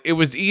It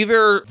was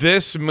either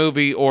this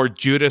movie or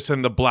Judas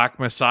and the Black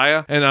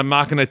Messiah, and I'm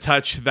not going to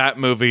touch that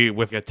movie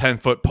with a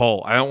 10-foot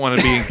pole. I don't want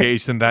to be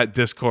engaged in that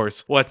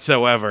discourse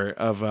whatsoever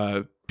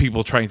of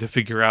people trying to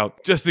figure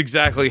out just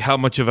exactly how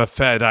much of a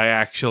Fed I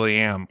actually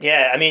am.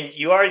 Yeah, I mean,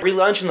 you are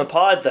relaunching the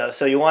pod, though,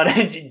 so you want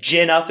to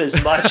gin up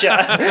as much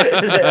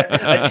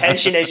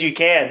attention as you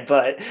can.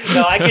 But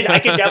no, I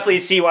can definitely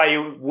see why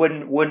you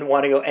wouldn't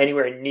want to go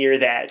anywhere near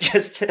that.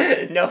 Just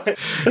no.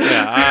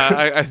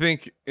 Yeah, I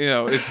think,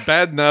 it's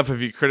bad enough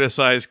if you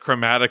criticize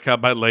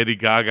Chromatica by Lady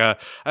Gaga.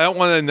 I don't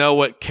want to know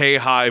what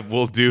K-Hive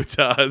will do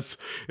to us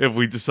if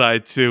we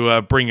decide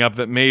to bring up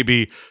that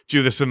maybe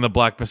Judas and the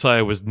Black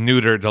Messiah was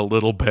neutered a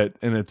little bit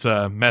in its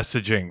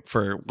messaging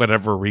for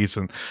whatever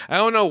reason. I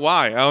don't know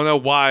why.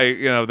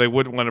 They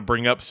wouldn't want to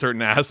bring up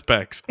certain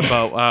aspects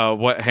about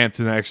what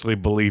Hampton actually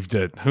believed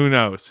in. Who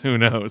knows?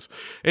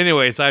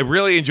 Anyways, I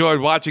really enjoyed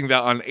watching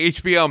that on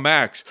HBO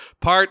Max,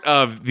 part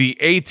of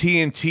the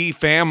AT&T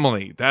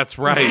family. That's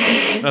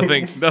right.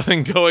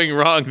 Nothing going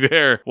wrong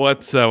there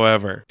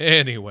whatsoever.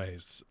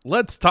 Anyways,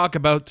 let's talk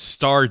about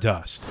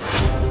Stardust.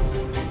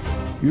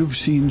 You've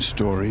seen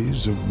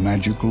stories of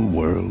magical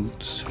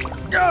worlds,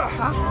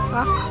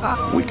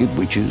 wicked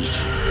witches,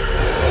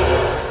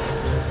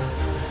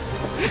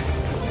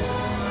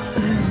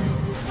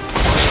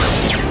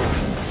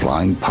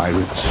 flying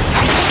pirates,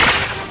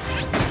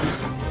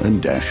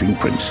 and dashing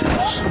princes.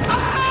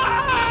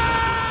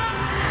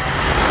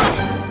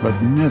 But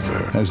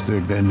never has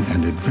there been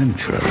an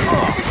adventure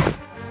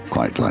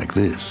quite like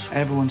this.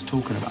 Everyone's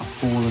talking about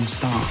fallen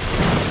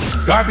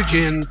star. Garbage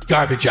in,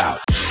 garbage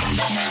out.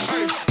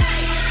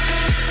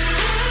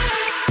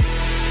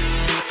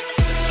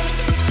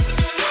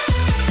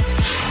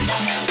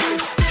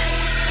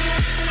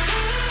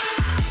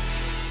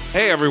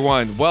 Hey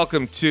everyone,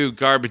 welcome to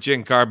Garbage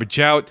In, Garbage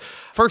Out.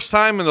 First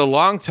time in a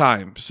long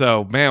time,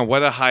 so man,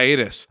 what a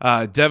hiatus.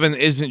 Devin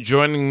isn't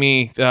joining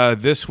me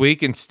this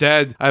week.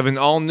 Instead, I have an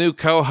all-new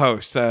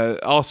co-host,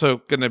 also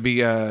going to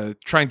be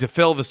trying to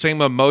fill the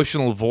same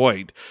emotional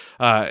void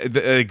that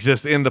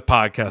exists in the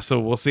podcast, so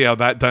we'll see how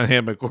that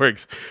dynamic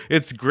works.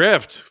 It's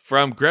Grift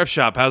from Grift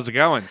Shop. How's it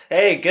going?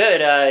 Hey,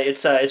 good.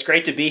 It's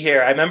great to be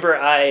here. I remember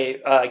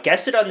I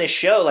guested on this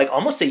show like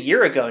almost a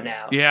year ago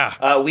now.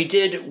 Yeah. We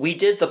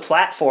did the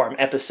platform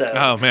episode.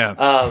 Oh, man.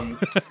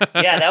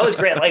 Yeah, that was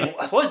great. Like,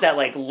 what was that,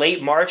 like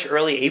late March,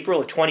 early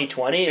April of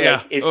 2020? Yeah.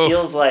 Like, it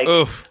feels like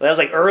that was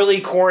like early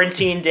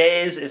quarantine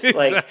days.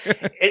 Like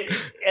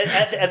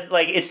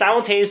it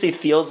simultaneously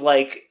feels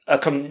like a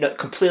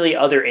completely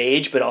other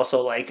age, but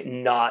also like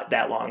not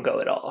that long ago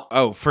at all.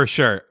 Oh, for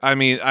sure. I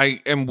mean,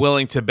 I am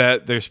willing to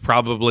bet there's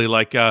probably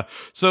like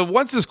so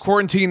once this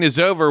quarantine is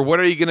over, what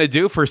are you going to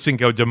do for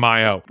Cinco de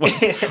Mayo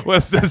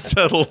once this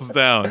settles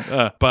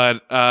down?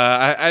 But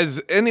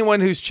as anyone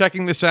who's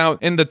checking this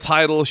out in the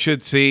title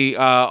should see,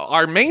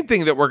 our main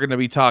thing that we're going to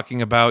be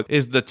talking about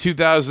is the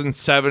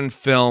 2007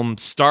 film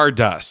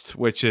Stardust,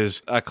 which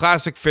is a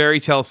classic fairy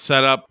tale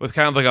setup with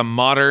kind of like a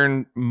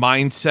modern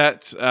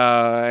mindset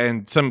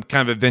and some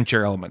kind of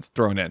adventure elements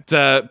thrown in. It's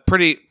a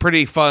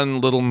pretty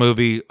fun little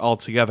movie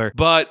altogether.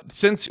 But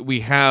since we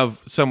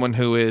have someone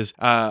who is,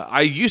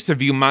 I used to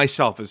view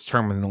myself as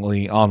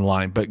terminally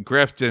online, but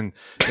Grift and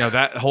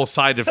that whole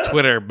side of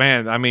Twitter,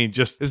 man, I mean,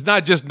 it's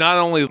not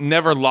only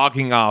never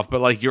logging off, but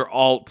like your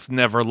alt's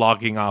never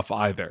logging off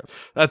either.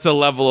 That's a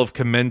level of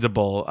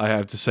commendable, I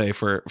have to say,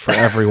 for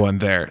everyone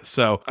there.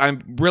 So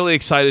I'm really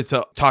excited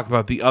to talk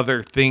about the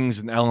other things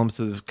and elements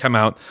that have come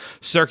out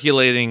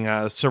circulating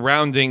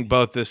surrounding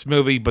both this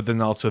movie, but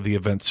then also the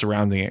events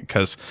surrounding it,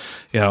 because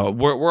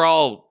we're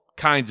all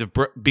kinds of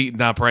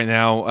beaten up right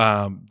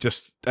now,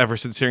 just ever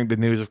since hearing the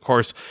news, of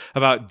course,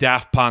 about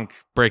Daft Punk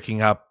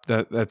breaking up.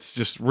 That's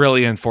just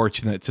really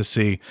unfortunate to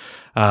see.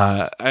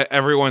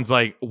 Everyone's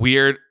like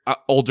weird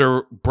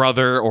older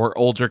brother or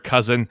older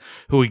cousin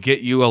who would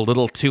get you a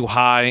little too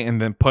high and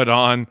then put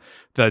on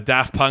the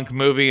Daft Punk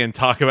movie and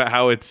talk about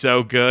how it's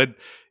so good.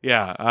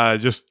 Yeah,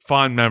 just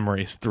fond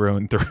memories through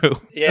and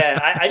through.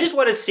 Yeah, I just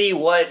want to see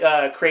what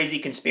crazy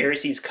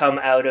conspiracies come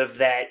out of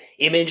that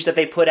image that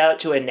they put out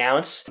to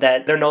announce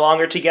that they're no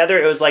longer together.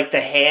 It was like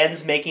the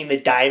hands making the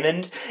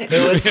diamond.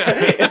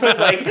 It was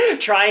like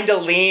trying to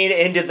lean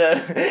into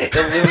the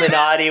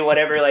Illuminati,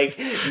 whatever, like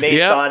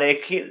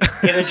Masonic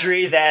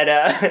imagery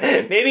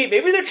that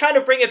maybe they're trying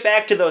to bring it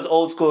back to those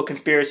old school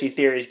conspiracy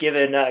theories,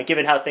 given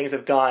how things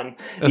have gone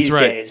these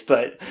days.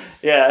 But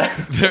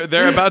yeah,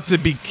 they're about to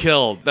be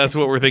killed. That's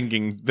what we're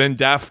thinking. Then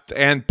Daft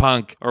and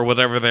Punk, or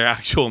whatever their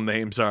actual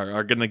names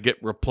are going to get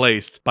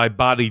replaced by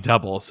body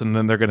doubles, and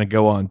then they're going to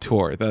go on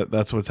tour.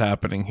 That's what's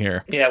happening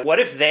here. Yeah, what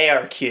if they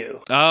are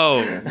Q?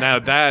 Oh, now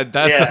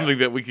that's something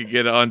that we could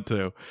get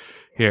onto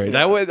here.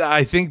 That would,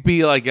 I think,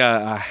 be like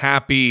a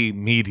happy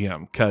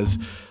medium, because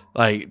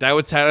like that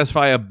would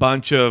satisfy a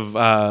bunch of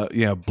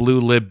blue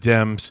lib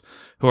Dems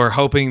who are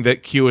hoping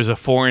that Q is a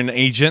foreign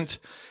agent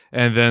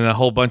and then a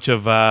whole bunch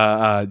of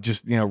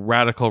just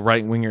radical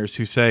right wingers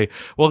who say,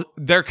 well,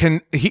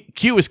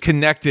 Q is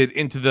connected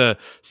into the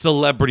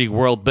celebrity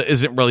world, but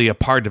isn't really a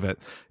part of it.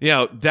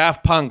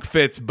 Daft Punk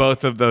fits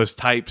both of those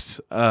types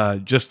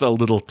just a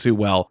little too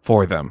well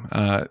for them.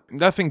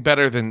 Nothing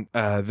better than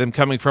them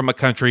coming from a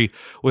country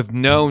with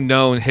no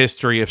known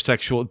history of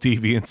sexual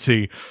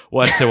deviancy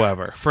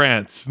whatsoever.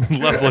 France,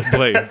 lovely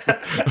place,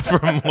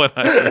 from what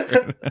I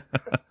heard.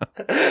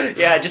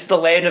 Yeah, just the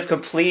land of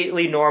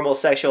completely normal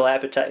sexual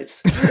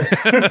appetites.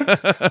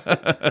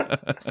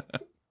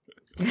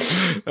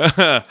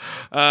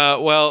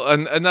 Well,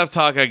 enough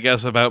talk, I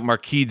guess, about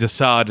Marquis de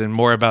Sade and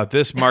more about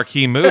this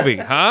marquee movie,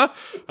 huh?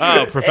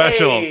 Oh,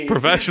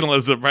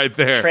 professionalism right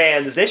there.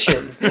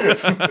 Transition.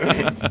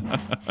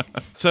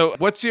 So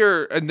what's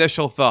your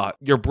initial thought,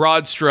 your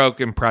broad stroke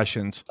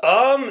impressions?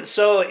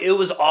 So it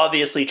was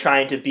obviously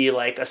trying to be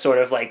like a sort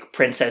of like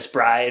Princess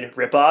Bride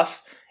ripoff.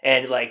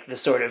 And like the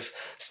sort of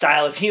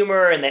style of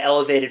humor and the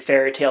elevated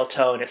fairy tale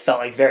tone, it felt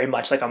like very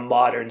much like a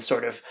modern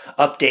sort of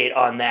update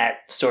on that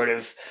sort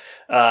of,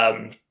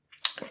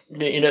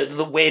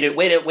 the way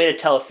to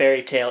tell a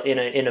fairy tale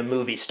in a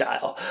movie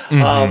style.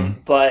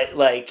 But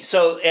like,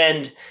 so,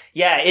 and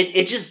yeah,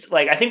 it just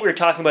like, I think we were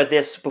talking about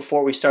this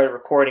before we started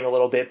recording a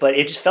little bit, but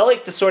it just felt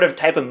like the sort of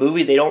type of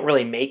movie they don't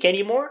really make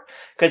anymore,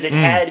 because it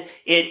had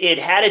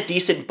a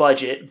decent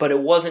budget, but it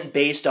wasn't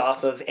based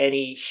off of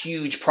any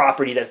huge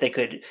property that they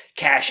could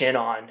cash in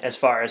on as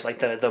far as like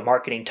the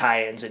marketing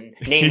tie-ins and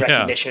name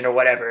recognition or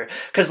whatever.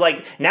 Because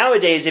like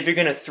nowadays, if you're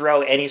going to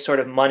throw any sort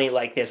of money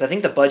like this, I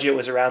think the budget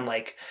was around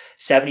like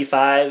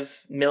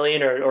 75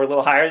 million or a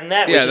little higher than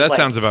that. Yeah, that like,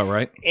 sounds about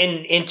right.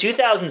 In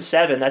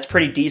 2007, that's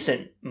pretty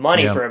decent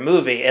money for a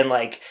movie. And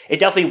like, it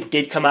definitely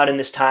did come out in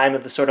this time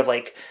of the sort of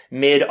like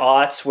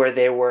mid-aughts where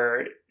they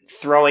were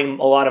throwing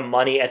a lot of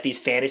money at these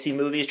fantasy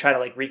movies, trying to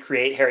like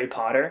recreate Harry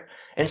Potter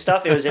and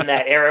stuff. It was in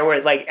that era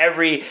where like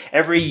every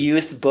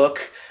youth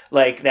book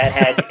like that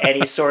had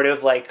any sort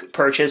of like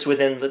purchase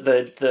within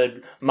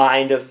the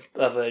mind of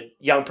a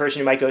young person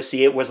who might go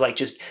see it was like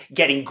just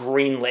getting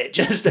greenlit.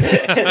 Just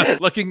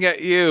looking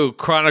at you,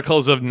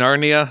 Chronicles of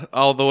Narnia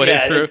all the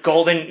way through.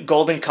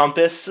 Golden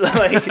Compass. the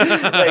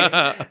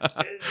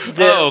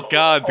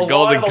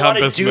Golden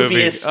Compass movie.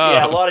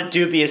 Yeah, a lot of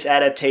dubious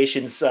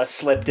adaptations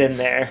slipped in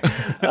there.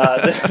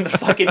 The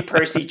fucking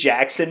Percy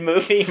Jackson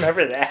movie,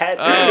 remember that?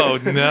 Oh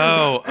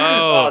no!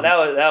 Oh,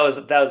 that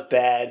was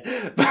bad.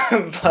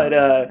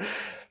 But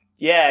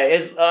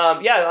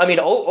I mean,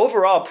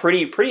 overall,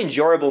 pretty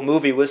enjoyable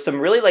movie with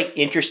some really like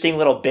interesting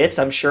little bits.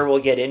 I'm sure we'll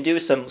get into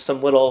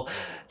some little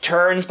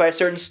turns by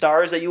certain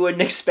stars that you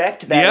wouldn't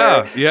expect that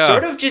are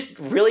sort of just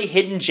really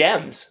hidden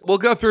gems. We'll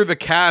go through the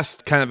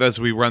cast kind of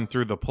as we run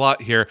through the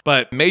plot here,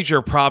 but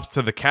major props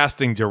to the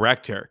casting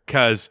director,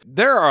 because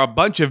there are a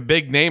bunch of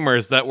big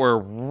namers that were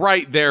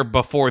right there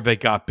before they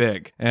got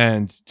big,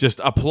 and just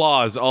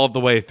applause all the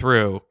way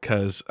through,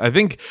 because I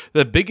think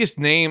the biggest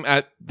name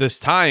at this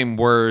time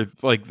were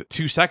like the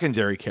two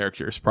secondary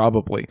characters,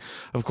 probably,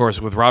 of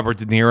course, with Robert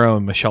De Niro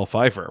and Michelle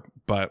Pfeiffer,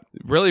 but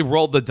really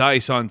rolled the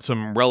dice on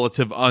some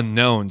relative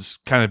unknowns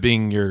kind of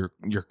being your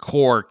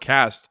core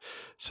cast.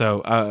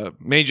 So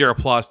major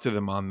applause to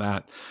them on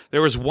that.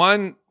 There was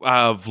one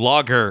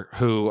vlogger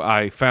who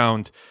I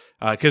found,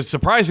 because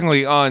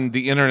surprisingly on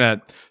the internet,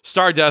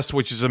 Stardust,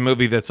 which is a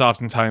movie that's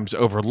oftentimes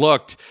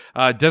overlooked,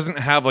 doesn't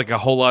have like a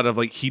whole lot of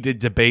like heated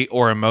debate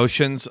or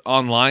emotions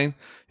online.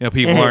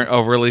 People aren't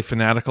overly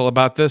fanatical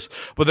about this,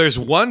 but there's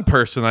one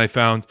person I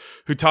found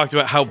who talked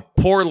about how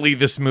poorly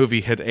this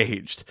movie had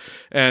aged.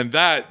 And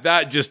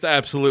that just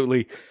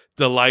absolutely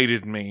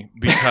delighted me,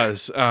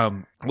 because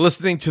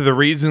listening to the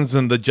reasons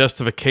and the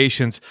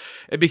justifications,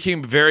 it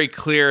became very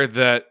clear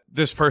that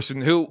this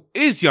person, who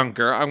is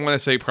younger, I'm going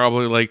to say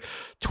probably like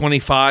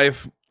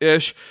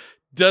 25-ish,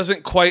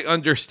 doesn't quite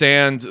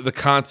understand the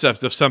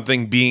concept of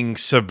something being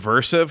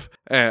subversive,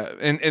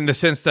 in the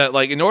sense that,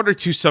 like, in order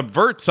to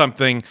subvert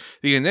something,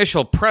 the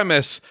initial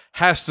premise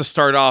has to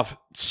start off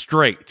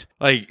straight.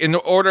 Like, in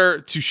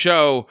order to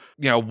show,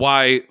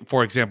 why,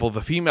 for example,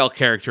 the female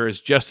character is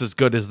just as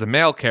good as the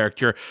male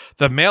character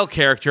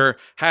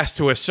has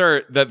to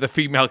assert that the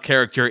female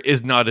character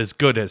is not as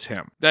good as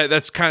him.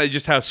 That's kind of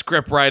just how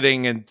script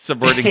writing and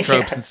subverting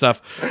tropes and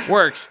stuff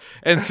works.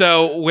 And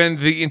so when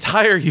the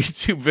entire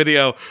YouTube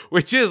video,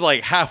 which is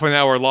like half an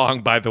hour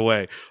long, by the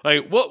way,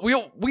 like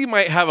we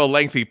might have a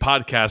lengthy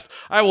podcast,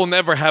 I will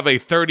never have a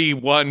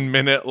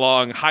 31-minute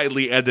long,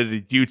 highly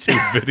edited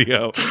YouTube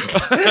video.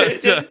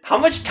 How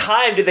much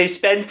time did they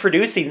spend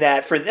producing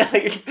that for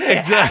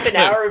half an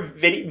hour of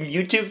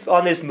YouTube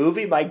on this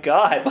movie? My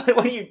God,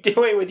 what are you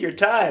doing with your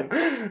time?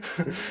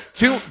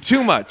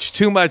 Too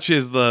much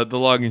is the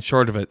long and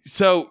short of it.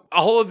 So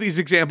all of these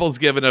examples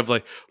given of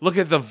like, look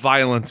at the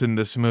violence in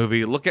this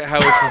movie. Look at how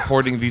it's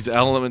reporting these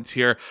elements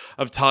here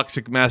of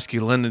toxic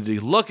masculinity.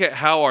 Look at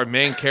how our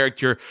main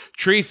character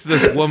treats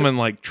this woman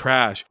like trash.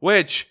 crash,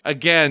 which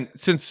again,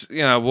 since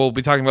we'll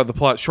be talking about the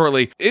plot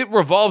shortly, it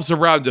revolves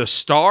around a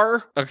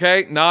star,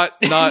 okay, not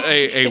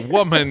a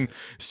woman.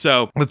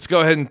 So let's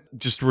go ahead and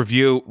just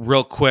review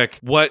real quick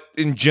what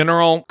in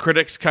general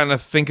critics kind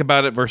of think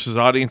about it versus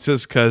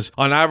audiences, because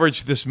on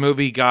average this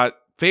movie got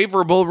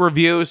favorable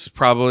reviews,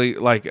 probably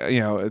like,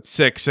 it's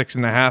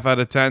 6.5 out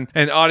of 10,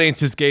 and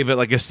audiences gave it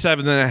like a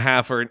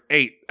 7.5 or an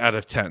 8 out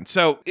of 10.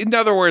 So in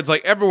other words,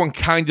 like everyone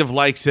kind of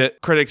likes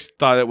it. Critics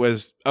thought it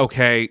was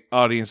okay.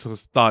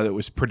 Audiences thought it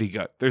was pretty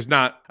good. There's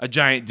not a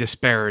giant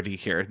disparity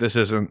here. This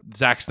isn't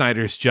Zack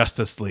Snyder's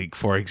Justice League,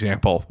 for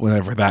example,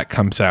 whenever that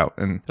comes out,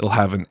 and it'll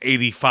have an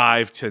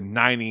 85 to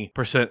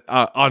 90%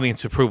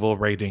 audience approval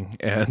rating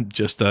and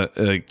just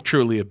a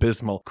truly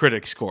abysmal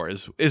critic score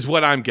is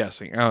what I'm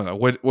guessing. I don't know.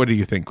 What do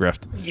you think,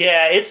 Grift?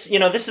 Yeah, it's,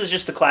 this is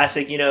just the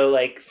classic,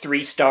 like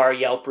 3-star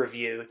Yelp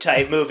review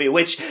type movie,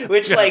 which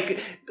yeah.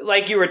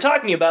 like you were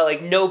talking about,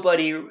 like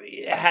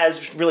nobody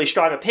has really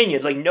strong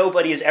opinions. Like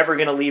nobody is ever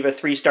going to leave a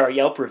 3-star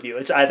Yelp review.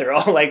 It's either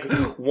all like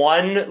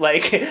 1,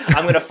 like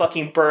I'm going to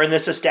fucking burn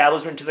this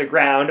establishment to the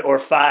ground, or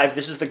 5,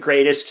 this is the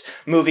greatest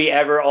movie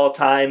ever all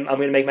time. I'm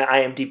going to make my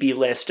IMDb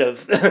list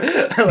of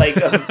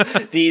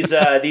of these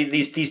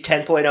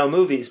 10.0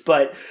 movies.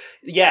 But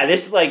yeah,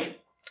 this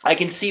I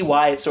can see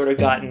why it's sort of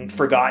gotten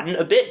forgotten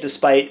a bit,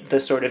 despite the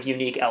sort of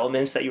unique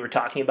elements that you were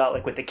talking about,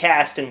 like with the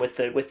cast and with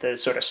the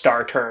sort of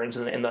star turns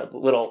and the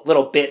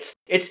little bits.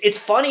 It's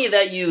funny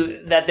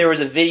that there was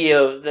a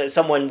video that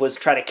someone was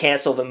trying to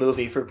cancel the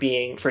movie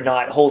for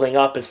not holding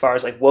up as far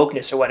as like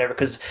wokeness or whatever.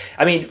 Because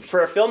I mean,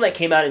 for a film that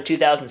came out in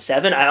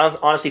 2007, I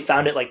honestly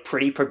found it like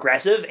pretty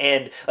progressive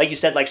and, like you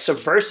said, like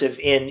subversive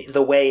in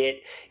the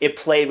way it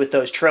played with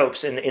those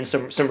tropes in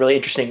some really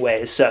interesting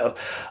ways. So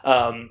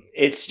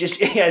it's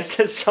just it's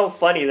just so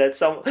funny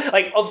that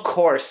of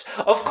course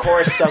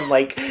some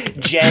like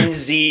Gen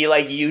Z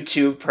like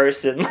YouTube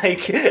person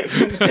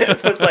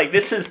was like,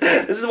 this is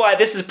why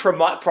this is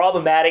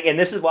problematic and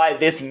this is why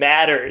this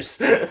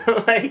matters.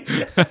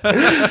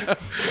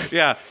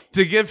 Yeah,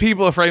 to give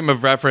people a frame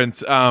of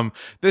reference,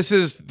 this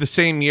is the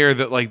same year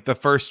that like the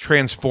first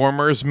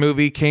Transformers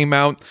movie came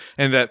out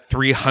and that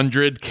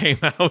 300 came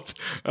out.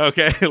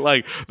 Okay,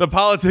 like the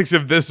politics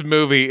of this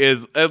movie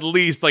is at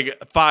least like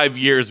 5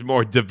 years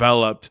more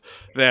developed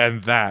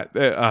than that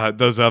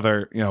those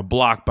other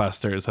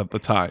blockbusters at the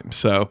time.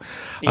 So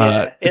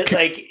it's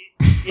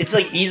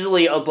like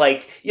easily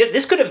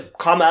this could have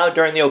come out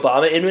during the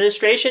Obama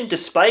administration,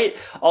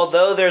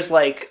 although there's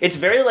like, it's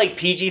very like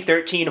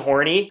PG-13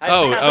 horny.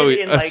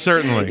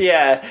 Certainly.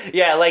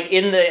 Yeah. Like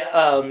in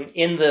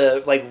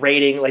the like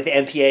rating, like the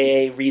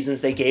MPAA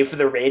reasons they gave for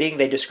the rating,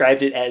 they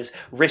described it as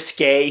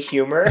risque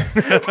humor,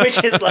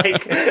 which is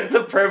like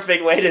the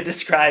perfect way to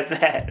describe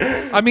that.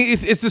 I mean,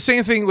 it's the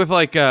same thing with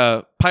like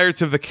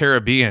Pirates of the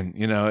Caribbean.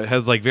 It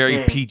has like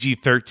very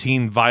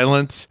PG-13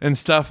 violence and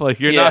stuff. Like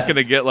you're not going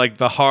to get like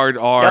the hard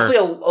R.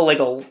 Definitely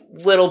a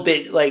little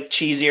bit like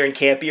cheesier and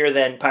campier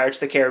than Pirates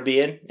of the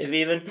Caribbean, if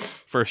even.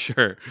 For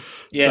sure.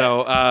 Yeah.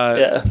 So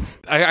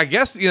I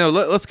guess,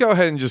 let's go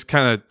ahead and just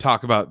kind of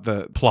talk about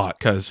the plot,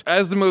 because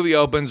as the movie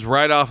opens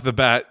right off the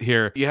bat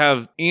here, you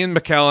have Ian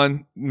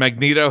McKellen,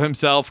 Magneto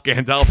himself,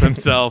 Gandalf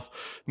himself,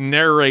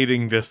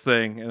 narrating this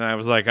thing, and I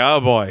was like,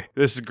 oh boy,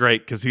 this is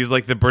great, because he's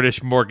like the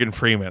British Morgan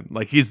Freeman.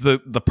 Like he's the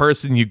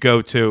person you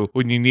go to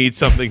when you need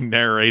something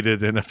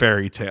narrated in a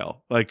fairy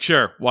tale. Like,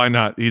 sure, why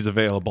not? He's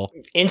available.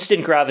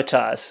 Instant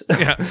gravitas.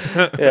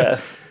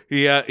 Yeah.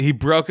 Yeah. He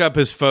broke up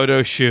his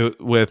photo shoot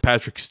with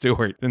Patrick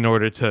Stewart in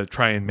order to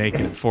try and make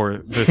it for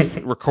this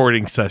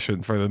recording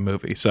session for the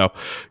movie. So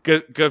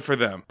good for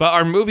them. But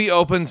our movie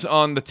opens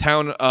on the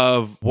town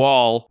of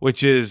Wall,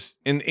 which is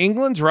in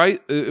England,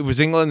 right? It was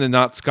England and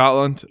not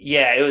Scotland.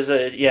 Yeah, it was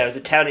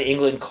a town in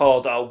England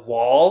called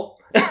Wall.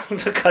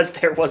 Because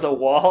there was a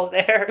wall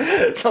there.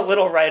 It's a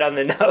little right on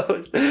the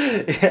nose.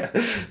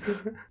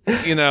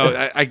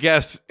 Yeah. I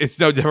guess it's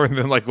no different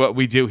than like what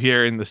we do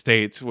here in the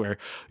States, where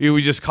you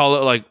would just call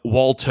it like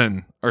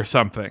Walton or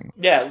something.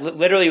 Yeah,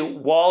 literally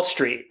Wall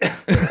Street.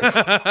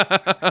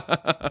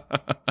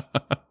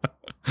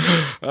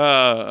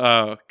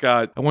 Oh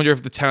God. I wonder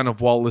if the town of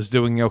Wall is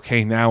doing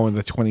okay now in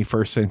the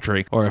 21st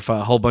century, or if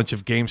a whole bunch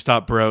of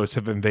GameStop bros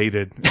have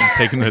invaded and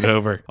taken it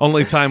over.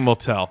 Only time will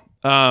tell.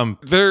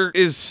 There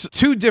is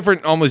 2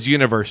 different almost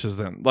universes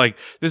then. Like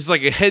this is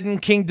like a hidden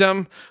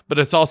kingdom, but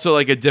it's also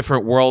like a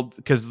different world,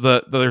 because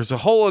there's a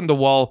hole in the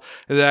wall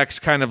that acts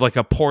kind of like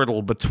a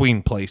portal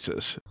between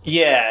places.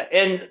 Yeah,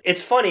 and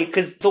it's funny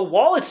because the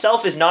wall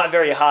itself is not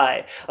very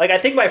high. Like I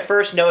think my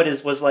first note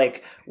was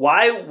like,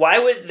 why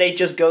would they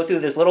just go through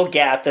this little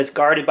gap that's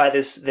guarded by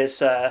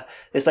this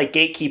like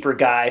gatekeeper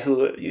guy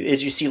who,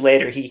 as you see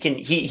later,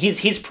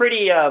 he's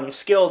pretty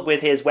skilled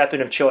with his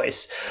weapon of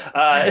choice.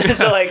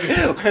 So like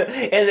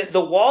and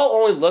the wall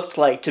only looked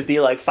like to be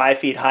like 5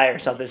 feet high or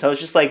something. So I was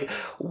just like,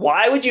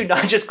 why would you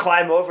not just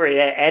climb over it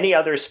at any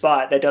other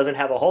spot that doesn't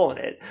have a hole in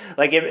it?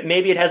 Like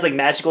maybe it has like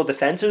magical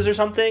defenses or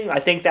something. I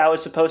think that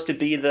was supposed to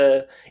be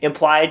the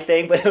implied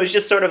thing, but it was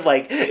just sort of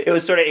like, it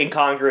was sort of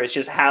incongruous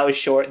just how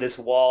short this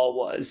wall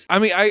was. I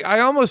mean, I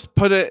almost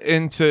put it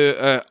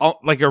into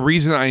like a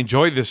reason I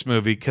enjoy this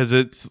movie, because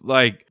it's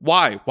like,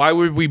 why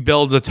would we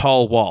build a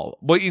tall wall?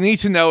 What you need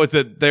to know is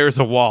that there's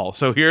a wall.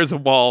 So here's a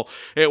wall.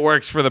 It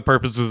works for the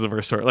purposes of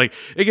our story. Like,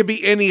 it could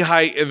be any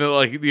height, and then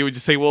like you would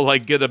just say, well,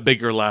 like, get a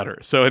bigger ladder.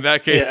 So in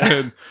that case,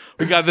 then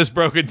we got this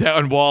broken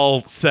down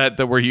wall set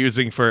that we're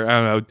using for, I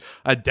don't know,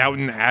 a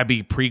Downton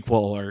Abbey prequel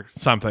or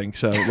something.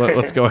 So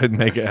let's go ahead and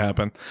make it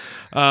happen.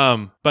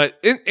 But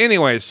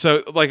anyways,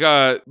 so like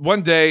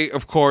one day,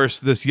 of course,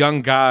 this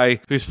young guy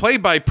who's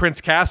played by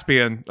Prince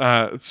Caspian,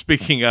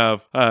 speaking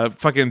of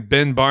fucking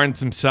Ben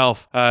Barnes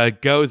himself,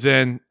 goes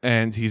in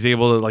and he's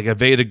able to like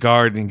evade a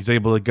guard, and he's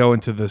able to go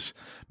into this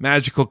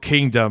magical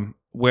kingdom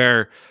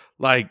where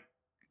like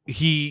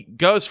he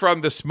goes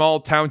from the small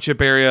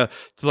township area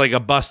to like a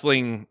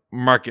bustling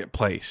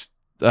marketplace.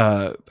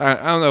 I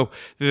don't know,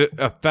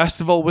 a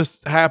festival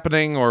was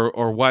happening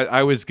or what.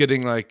 I was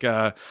getting like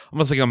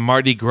almost like a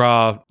Mardi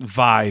Gras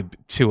vibe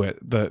to it,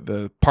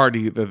 the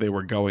party that they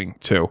were going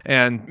to.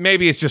 And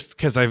maybe it's just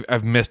because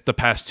I've missed the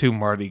past 2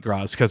 Mardi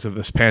Gras because of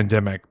this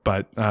pandemic.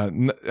 But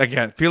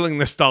again, feeling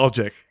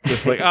nostalgic,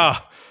 just like,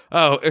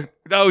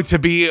 to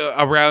be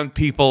around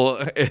people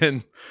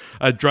in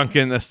a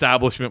drunken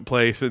establishment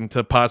place and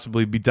to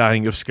possibly be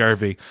dying of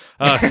scurvy.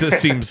 This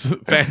seems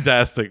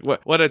fantastic.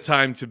 What a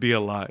time to be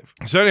alive.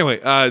 So anyway,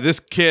 this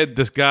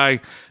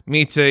guy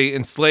meets a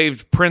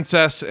enslaved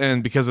princess,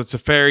 and because it's a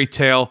fairy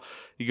tale,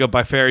 you go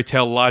by fairy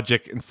tale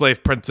logic.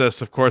 Enslaved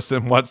princess, of course,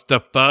 then wants to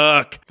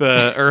fuck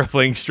the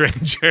earthling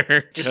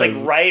stranger. Just like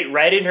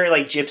right in her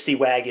like gypsy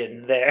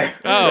wagon there.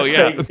 Oh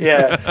yeah, like,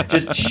 yeah.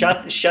 Just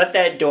shut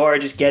that door.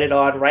 Just get it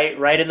on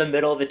right in the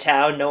middle of the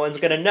town. No one's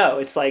gonna know.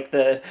 It's like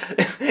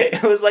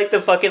it was like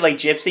the fucking like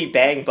gypsy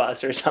bang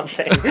bus or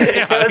something.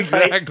 Yeah,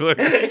 exactly.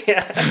 Like,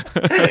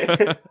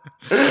 yeah.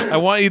 I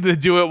want you to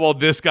do it while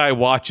this guy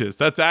watches.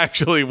 That's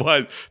actually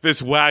what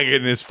this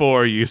wagon is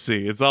for, you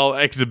see. It's all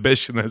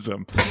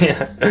exhibitionism.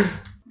 Yeah.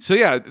 So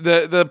yeah,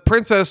 the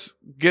princess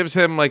gives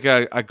him like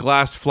a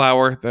glass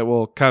flower that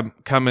will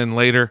come in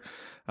later.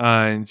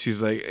 And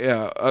she's like,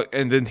 yeah,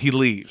 and then he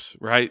leaves,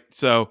 right?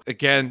 So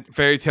again,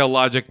 fairy tale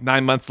logic,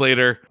 9 months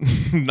later,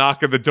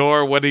 knock at the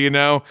door. What do you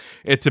know?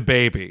 It's a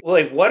baby. Well,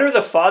 like, what are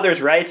the father's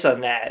rights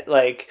on that?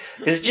 Like,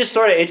 it's just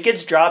sort of, it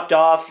gets dropped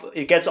off.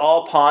 It gets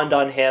all pawned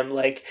on him.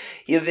 Like,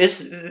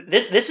 this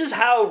is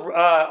how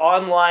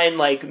online,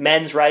 like,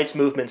 men's rights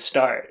movements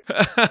start.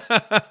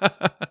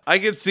 I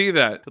can see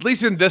that. At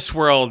least in this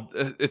world,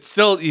 it's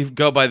still, you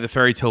go by the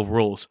fairy tale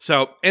rules.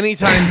 So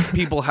anytime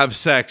people have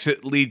sex,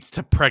 it leads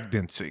to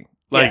pregnancy.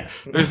 Like,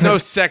 there's no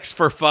sex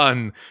for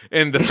fun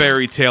in the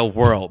fairy tale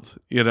world,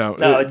 you know?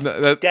 No, it's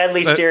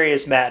deadly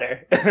serious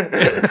matter.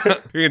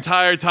 The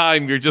entire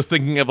time, you're just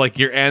thinking of, like,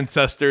 your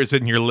ancestors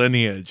and your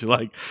lineage.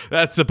 Like,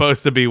 that's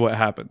supposed to be what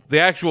happens.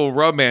 The actual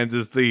romance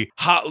is the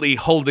hotly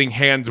holding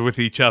hands with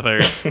each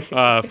other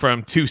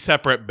from 2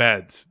 separate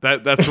beds.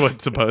 That's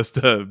what's supposed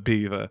to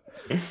be the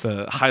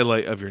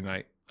highlight of your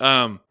night.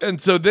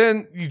 And so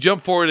then you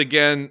jump forward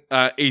again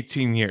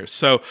 18 years.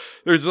 So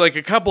there's like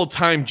a couple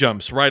time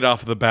jumps right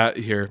off the bat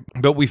here.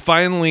 But we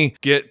finally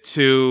get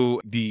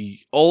to the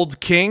old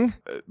king,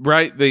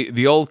 right?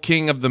 The old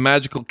king of the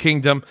magical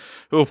kingdom,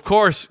 who of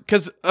course,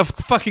 because of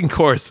fucking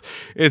course,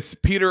 it's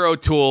Peter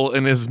O'Toole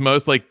in his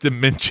most like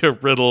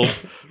dementia-riddled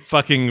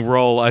fucking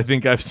role I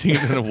think I've seen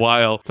in a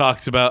while.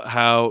 Talks about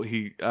how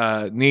he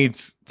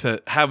needs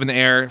to have an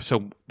heir.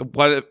 So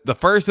the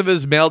first of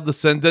his male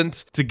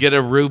descendants to get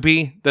a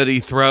ruby that he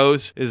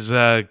throws is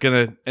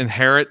gonna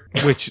inherit,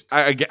 which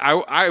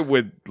I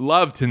would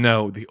love to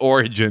know the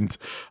origins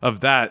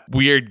of that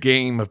weird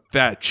game of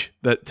fetch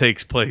that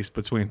takes place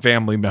between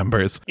family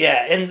members.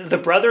 Yeah, and the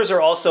brothers are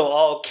also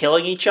all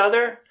killing each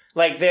other.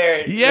 Like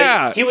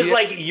he was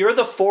like, you're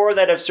the 4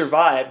 that have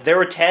survived. There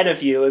were 10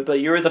 of you, but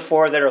you're the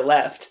 4 that are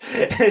left.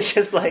 It's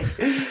just like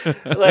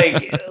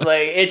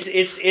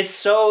it's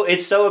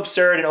so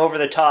absurd and over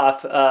the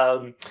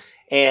top.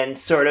 And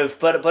sort of,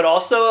 but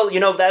also,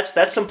 you know, that's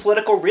some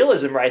political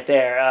realism right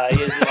there.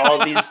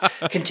 All these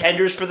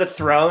contenders for the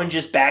throne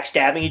just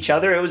backstabbing each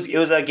other. It was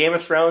a Game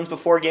of Thrones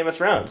before Game of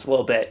Thrones, a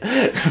little bit,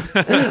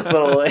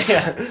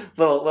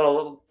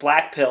 little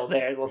black pill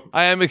there.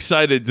 I am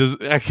excited.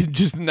 I can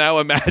just now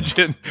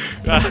imagine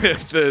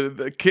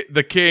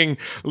the king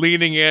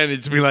leaning in and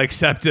just be like,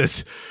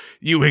 Septus,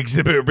 you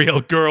exhibit real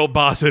girl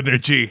boss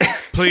energy.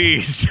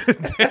 Please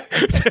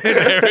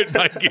inherit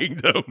my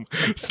kingdom.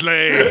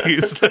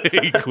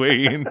 Slay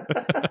queen.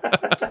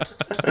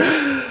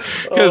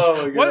 Because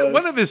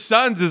one of his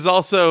sons is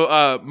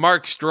also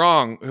Mark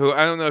Strong, who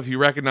I don't know if you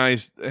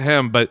recognize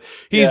him, but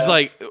he's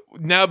like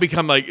now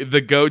become like the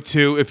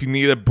go-to if you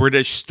need a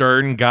British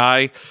stern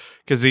guy.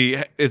 because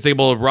he is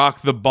able to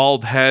rock the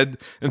bald head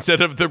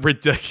instead of the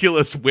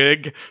ridiculous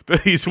wig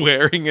that he's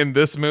wearing in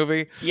this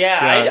movie.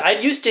 Yeah.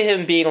 I'd used to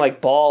him being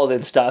like bald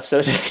and stuff,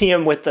 so to see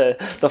him with the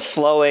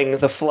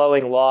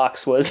flowing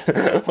locks was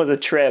was a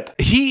trip.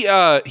 He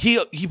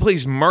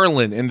plays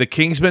Merlin in the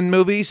Kingsman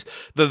movies.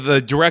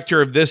 The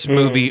director of this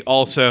movie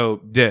also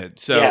did.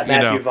 So yeah,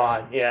 Matthew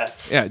Vaughn. Yeah.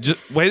 Yeah,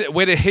 just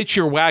way to hitch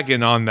your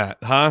wagon on that,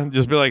 huh?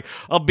 Just be like,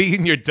 I'll be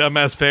in your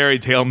dumbass fairy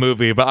tale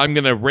movie, but I'm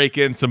gonna rake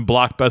in some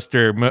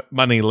blockbuster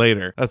money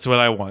later. That's what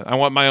I want. I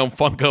want my own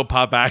Funko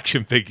Pop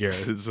action figure.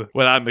 Is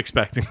what I'm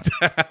expecting to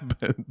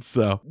happen.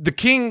 So the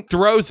king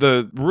throws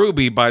the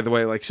ruby, by the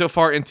way, like so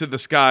far into the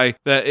sky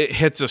that it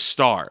hits a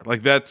star.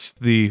 Like that's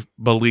the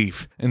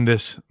belief in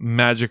this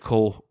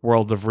magical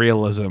world of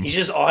realism. He's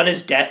just on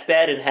his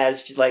deathbed and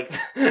has like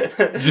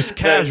just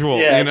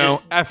casual,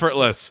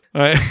 effortless.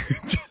 Right?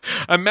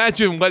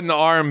 Imagine what an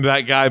arm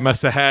that guy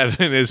must have had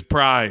in his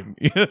prime.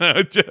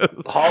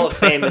 Just Hall of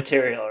Fame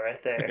material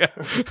right there.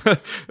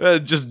 Yeah.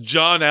 Just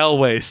John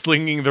Elway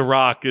slinging the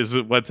rock is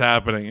what's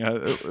happening.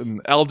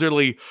 An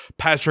elderly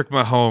Patrick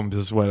Mahomes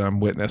is what I'm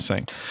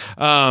witnessing.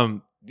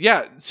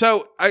 Yeah,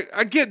 so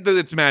I get that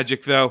it's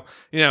magic, though.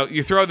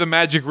 You throw the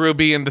magic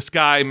ruby in the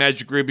sky,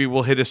 magic ruby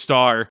will hit a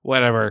star,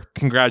 whatever.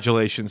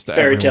 Congratulations to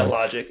Fairy everyone. tale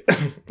logic.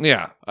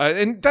 Yeah,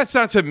 and that's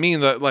not to mean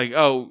that, like,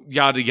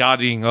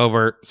 yada-yadaing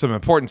over some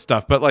important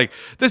stuff, but, like,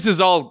 this is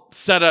all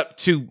set up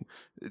to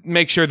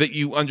make sure that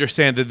you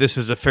understand that this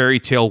is a fairy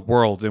tale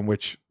world in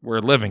which we're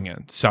living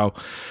in. So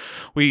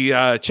we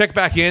check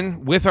back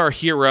in with our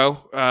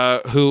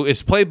hero, who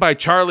is played by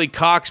Charlie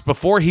Cox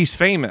before he's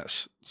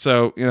famous.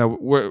 So,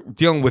 we're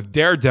dealing with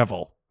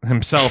Daredevil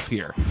himself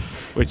here,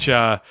 which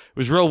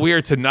was real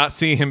weird to not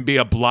see him be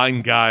a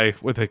blind guy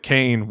with a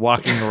cane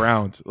walking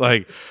around.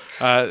 Like,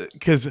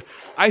 because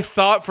I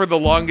thought for the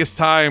longest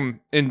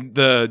time in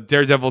the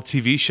Daredevil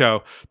TV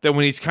show that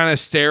when he's kind of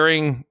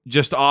staring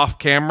just off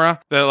camera,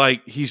 that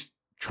like he's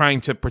trying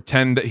to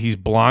pretend that he's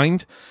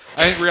blind.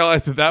 I didn't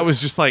realize that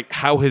was just like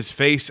how his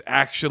face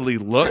actually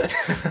looked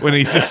when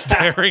he's just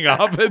staring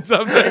off at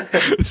something.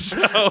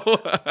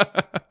 So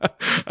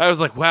I was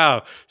like,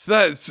 wow. So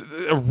that's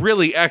a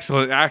really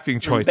excellent acting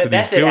choice that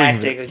he's doing.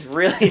 Acting is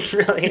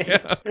really.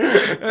 Yeah.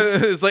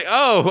 It's like,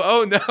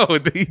 oh no,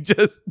 he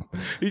just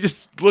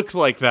looks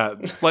like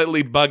that,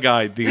 slightly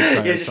bug-eyed the entire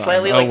time. He's just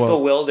slightly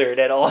bewildered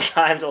at all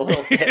times, a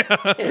little bit.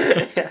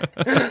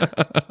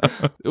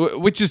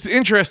 Which is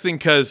interesting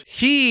because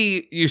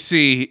he, you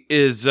see,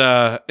 is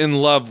in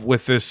love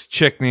with this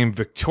chick named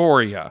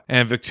Victoria,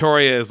 and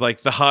Victoria is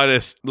like the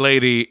hottest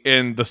lady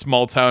in the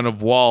small town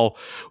of Wall,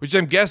 which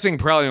I'm guessing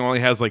probably only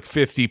has like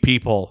 50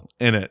 people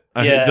in it.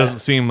 It doesn't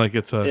seem like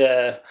it's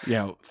a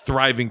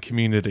thriving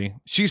community.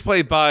 She's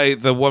played by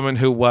the woman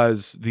who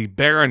was the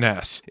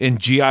Baroness in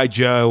G.I.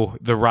 Joe: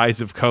 The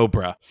Rise of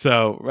Cobra.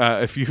 So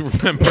if you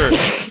remember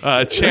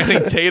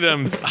Channing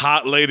Tatum's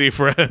hot lady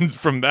friends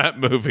from that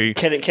movie.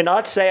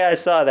 Cannot say I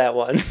saw that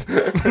one.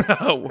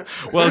 Oh,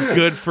 well,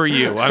 good for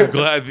you. I'm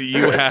glad that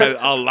you had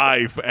a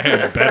life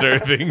and better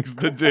things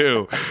to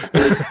do.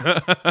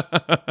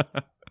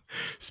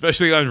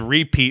 Especially on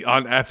repeat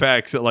on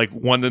FX at like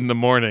 1 a.m.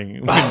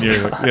 when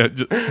you're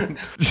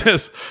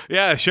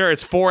sure,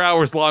 it's 4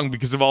 hours long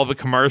because of all the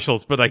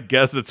commercials, but I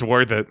guess it's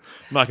worth it.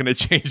 I'm not going to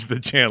change the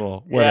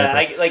channel.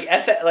 Whatever.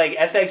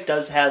 Yeah, FX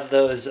does have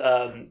those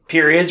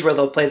periods where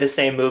they'll play the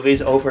same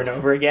movies over and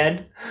over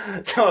again.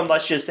 So it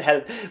must just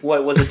have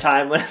what was a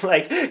time when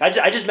like I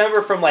just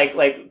remember from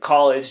like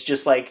college,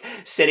 just like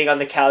sitting on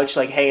the couch,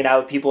 like hanging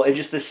out with people, and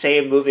just the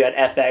same movie on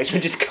FX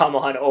would just come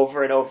on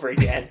over and over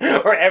again,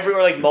 or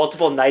everywhere like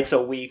multiple nights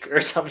a week or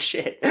some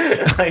shit.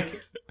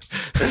 Like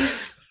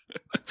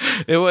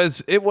it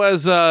was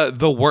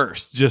the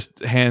worst, just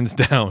hands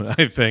down,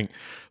 I think.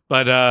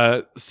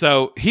 But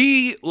so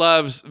he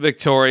loves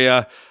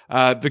Victoria.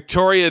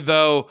 Victoria,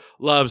 though,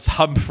 loves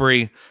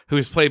Humphrey,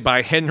 who's played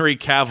by Henry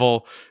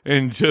Cavill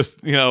in just,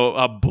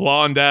 a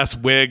blonde-ass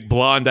wig,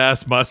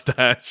 blonde-ass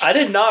mustache. I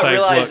did not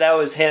realize that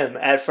was him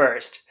at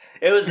first.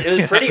 It was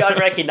pretty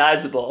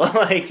unrecognizable.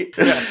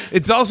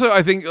 It's also,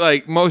 I think,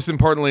 like most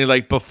importantly,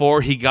 like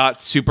before he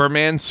got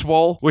Superman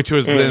swole, which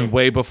was then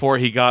way before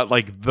he got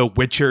like The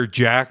Witcher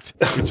jacked,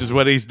 which is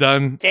what he's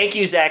done. Thank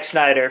you, Zack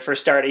Snyder, for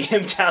starting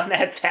him down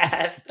that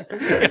path.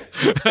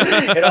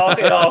 It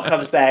all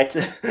comes back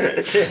to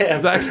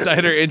him. Zack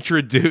Snyder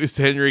introduced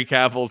Henry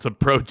Cavill to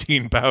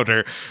protein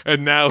powder,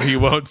 and now he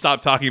won't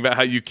stop talking about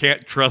how you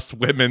can't trust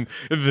women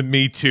in the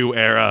Me Too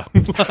era.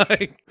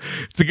 Like,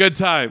 it's a good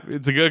time.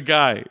 It's a good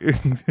guy.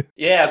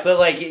 Yeah, but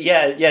like,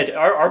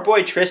 our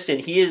boy Tristan,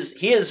 he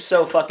is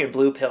so fucking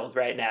blue pilled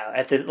right now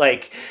at the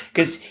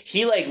because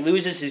he like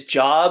loses his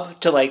job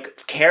to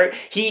like care.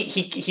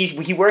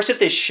 He works at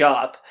this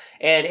shop,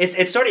 and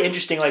it's sort of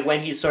interesting, like when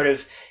he's sort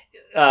of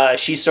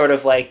she's sort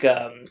of like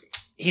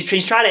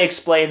he's trying to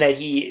explain that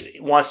he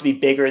wants to be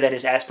bigger than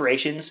his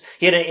aspirations.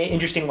 He had an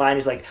interesting line.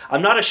 He's like,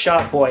 I'm not a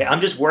shop boy.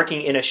 I'm just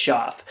working in a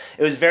shop.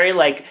 It was very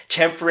like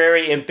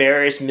temporary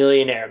embarrassed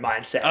millionaire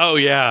mindset. Oh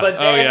yeah.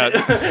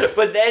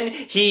 But then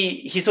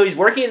he's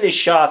working in this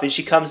shop and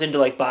she comes in to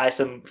like buy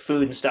some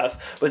food and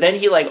stuff. But then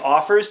he like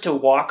offers to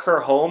walk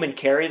her home and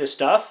carry the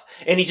stuff.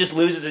 And he just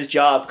loses his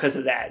job because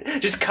of that.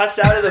 Just cuts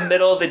out of the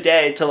middle of the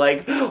day to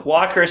like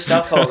walk her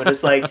stuff home. And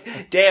it's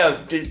like,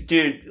 damn,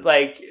 dude,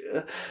 like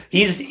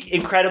he's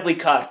incredibly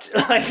cucked,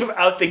 like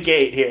out the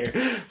gate here.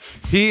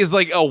 He is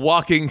like a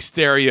walking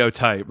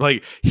stereotype.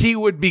 Like he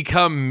would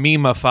become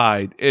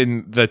memeified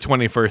in the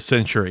 21st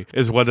century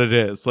is what it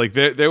is. Like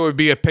there would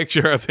be a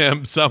picture of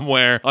him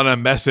somewhere on a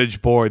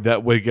message board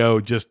that would go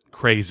just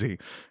crazy.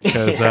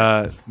 Because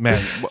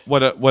man,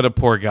 what a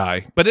poor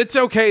guy. But it's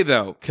okay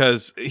though,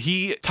 because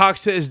he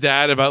talks to his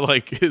dad about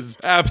like his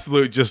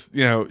absolute just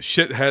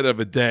shithead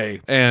of a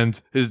day, and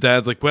his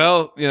dad's like,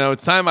 well,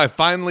 it's time I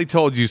finally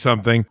told you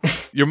something.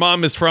 Your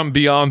mom is from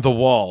beyond the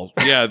wall.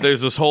 Yeah,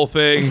 there's this whole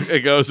thing.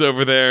 It goes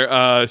over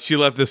there. She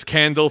left this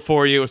candle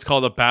for you. It's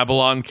called a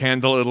Babylon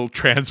candle. It'll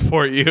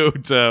transport you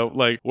to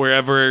like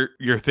wherever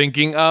you're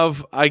thinking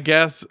of, I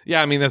guess.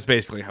 Yeah, I mean that's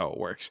basically how it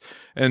works.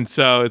 And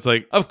so it's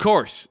like, of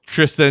course,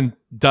 Tristan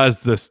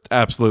does this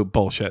absolute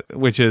bullshit,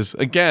 which is,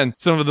 again,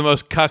 some of the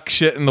most cuck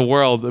shit in the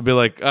world. It'd be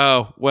like,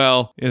 oh,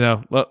 well,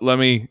 let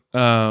me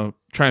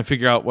try and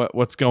figure out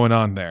what's going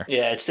on there.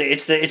 Yeah, it's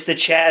the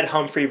Chad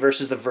Humphrey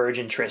versus the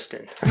virgin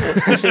Tristan.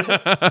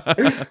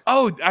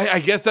 Oh, I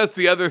guess that's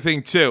the other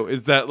thing too,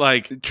 is that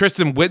like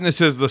Tristan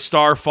witnesses the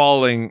star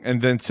falling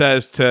and then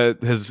says to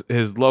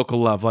his local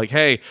love, like,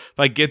 hey, if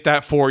I get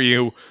that for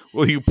you,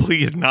 will you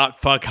please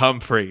not fuck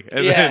Humphrey?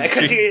 And yeah,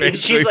 because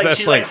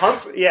she's like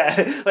Humphrey.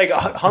 Yeah, like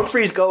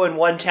Humphrey's going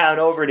one town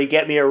over to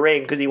get me a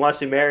ring because he wants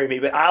to marry me,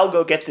 but I'll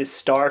go get this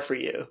star for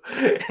you.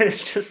 And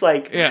it's just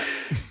like,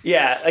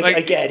 yeah. Like,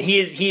 again, he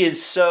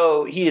is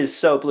so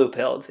blue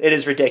pilled. It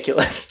is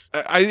ridiculous.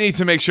 I need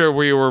to make sure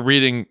we were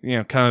reading,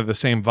 kind of the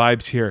same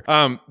vibes here.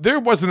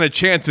 There wasn't a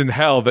chance in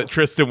hell that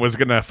Tristan was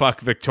gonna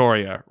fuck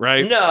Victoria,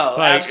 right? No,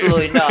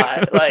 absolutely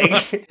not.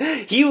 Like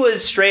he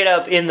was straight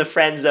up in the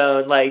friend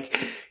zone.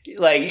 Like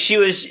she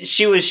was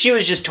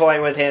just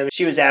toying with him.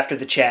 She was after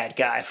the Chad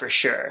guy for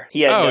sure.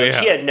 He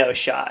had no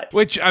shot.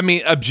 Which, I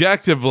mean,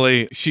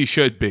 objectively, she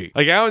should be.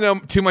 Like, I don't know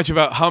too much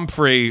about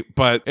Humphrey,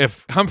 but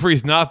if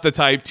Humphrey's not the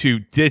type to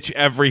ditch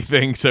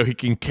everything so he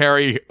can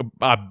carry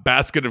a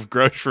basket of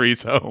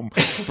groceries home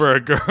for a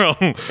girl,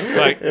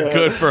 like,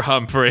 good for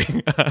Humphrey.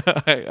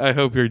 I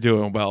hope you're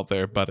doing well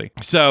there, buddy.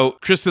 So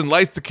Tristan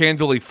lights the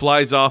candle. He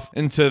flies off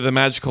into the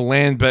magical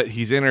land, but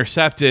he's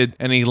intercepted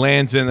and he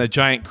lands in a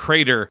giant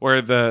crater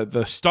where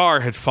the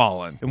star had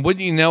fallen. And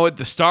wouldn't you know it,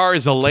 the star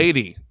is a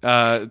lady.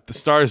 The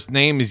star's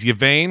name is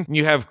Yvain.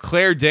 You have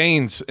Claire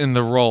Danes in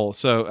the role.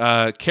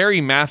 So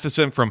Carrie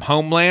Matheson from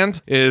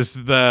Homeland is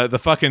the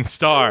fucking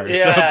star.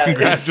 Yeah. So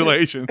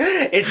congratulations.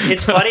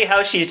 It's funny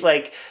how she's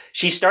like,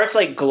 she starts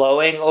like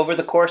glowing over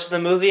the course of the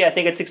movie. I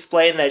think it's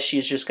explained that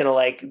she's just gonna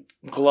like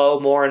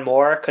glow more and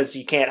more because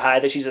you can't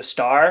hide that she's a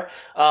star.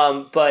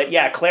 But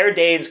yeah, Claire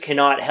Danes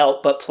cannot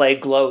help but play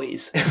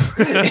glowies.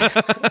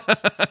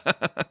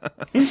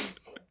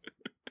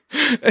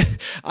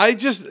 I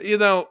just,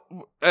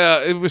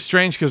 it was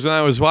strange because when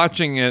I was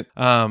watching it,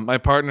 my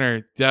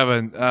partner,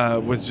 Devin,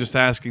 was just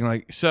asking,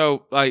 like,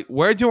 so, like,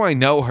 where do I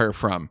know her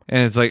from?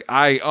 And it's like,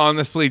 I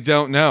honestly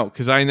don't know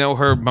because I know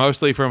her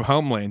mostly from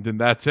Homeland, and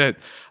that's it.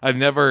 I've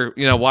never,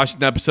 watched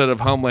an episode of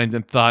Homeland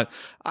and thought,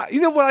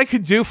 you know what I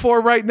could do for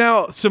right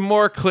now? Some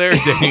more Claire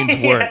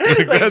Danes work.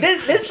 Like,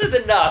 this is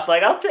enough.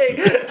 Like, I'll take,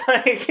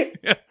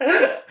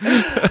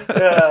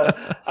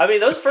 I mean,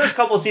 those first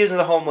couple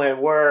seasons of Homeland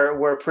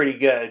were pretty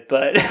good,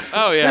 but.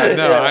 Oh, yeah.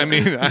 No, I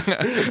mean,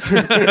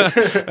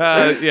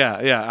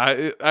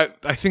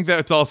 I think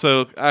that's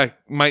also, I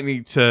might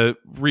need to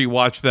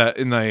rewatch that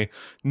in a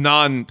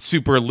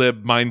non-super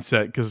lib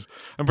mindset because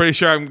I'm pretty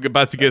sure I'm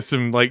about to get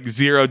some like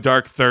Zero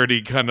Dark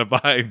 30 kind of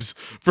vibes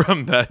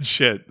from that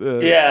shit.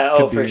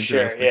 For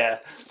sure. Yeah.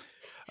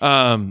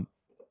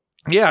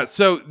 Yeah,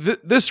 so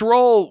this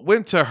role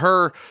went to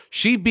her.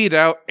 She beat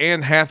out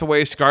Anne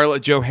Hathaway,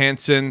 Scarlett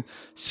Johansson,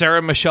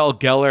 Sarah Michelle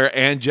Gellar,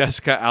 and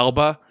Jessica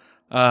Alba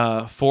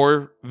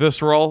for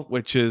this role,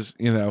 which is,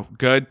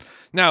 good.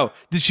 Now,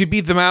 did she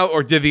beat them out,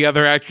 or did the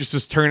other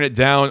actresses turn it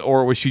down,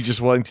 or was she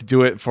just willing to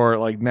do it for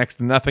like next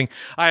to nothing?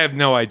 I have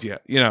no idea.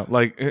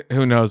 Like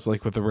who knows?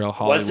 Like with the real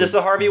Hollywood. Was this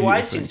a Harvey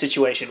Weinstein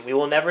situation? We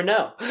will never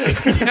know.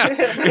 Yeah,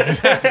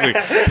 exactly.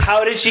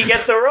 How did she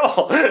get the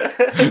role?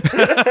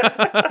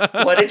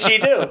 What did she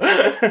do?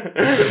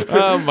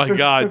 Oh my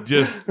God!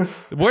 Just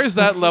where's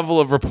that level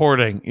of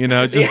reporting?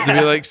 To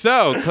be like,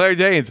 so Claire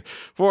Danes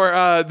for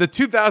the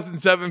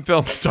 2007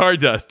 film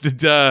Stardust.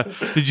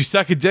 Did you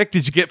suck a dick?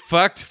 Did you get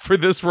fucked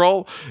for this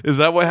role? Is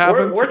that what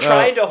happened? We're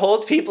trying to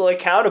hold people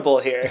accountable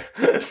here.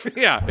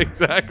 Yeah,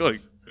 exactly.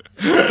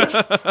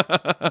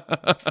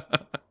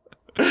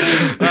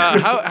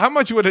 How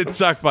much would it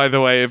suck, by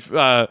the way, if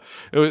it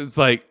was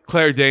like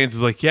Claire Danes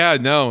was like, yeah,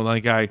 no,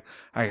 like I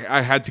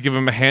had to give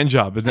him a hand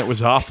job and it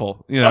was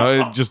awful,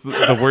 just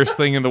the worst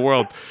thing in the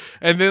world.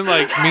 And then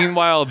like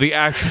meanwhile, the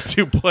actress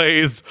who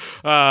plays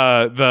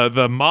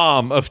the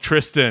mom of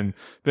Tristan,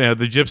 the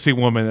gypsy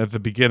woman at the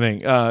beginning,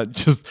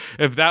 just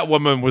if that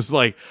woman was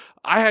like,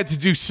 I had to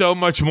do so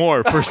much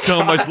more for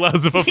so much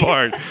less of a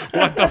part.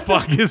 What the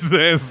fuck is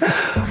this?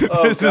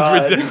 This is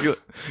ridiculous.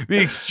 The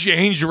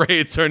exchange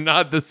rates are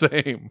not the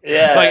same.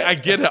 Yeah. Like, I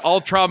get it. All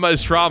trauma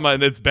is trauma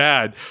and it's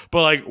bad.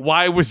 But, like,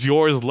 why was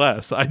yours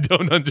less? I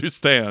don't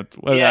understand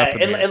what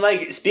happened. And,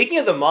 like, speaking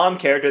of the mom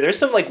character, there's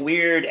some, like,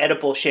 weird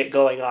Oedipal shit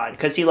going on.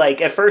 Because he, like,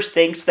 at first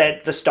thinks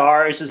that the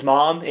star is his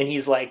mom. And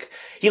he's, like,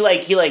 he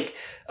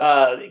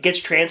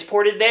gets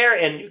transported there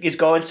and is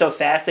going so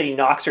fast that he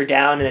knocks her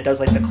down, and it does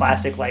like the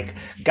classic like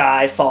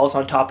guy falls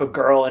on top of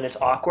girl and it's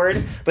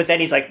awkward, but then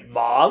he's like,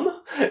 mom?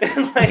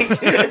 and like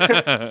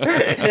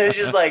and it's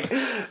just like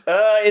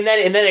and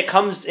then it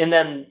comes, and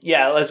then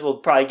we'll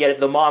probably get it,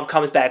 the mom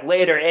comes back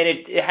later, and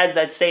it has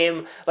that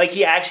same, like,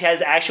 he actually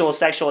has actual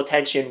sexual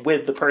attention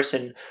with the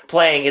person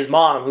playing his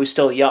mom who's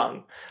still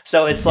young.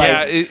 So it's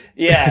like,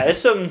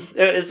 there's some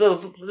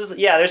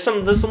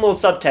little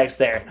subtext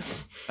there.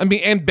 I mean,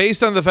 and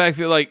based on the fact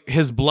that like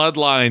his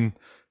bloodline,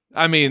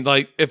 I mean,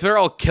 like if they're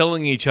all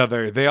killing each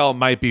other, they all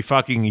might be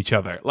fucking each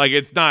other. Like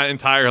it's not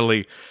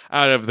entirely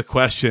out of the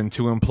question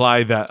to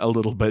imply that a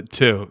little bit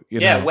too.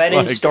 When like,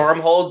 in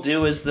Stormhold,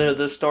 do as the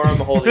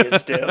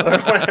Stormholdians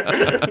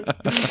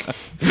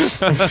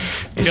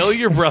do. Kill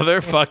your brother,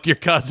 fuck your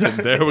cousin.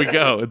 There we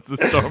go. It's the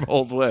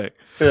Stormhold way.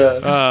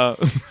 Yeah.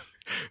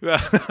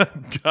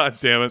 God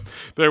damn it!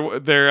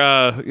 They're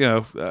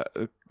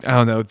I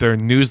don't know, their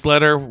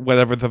newsletter,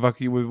 whatever the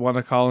fuck you would want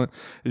to call it,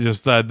 is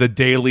just the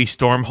Daily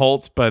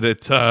Stormholt, but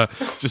it's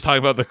just talking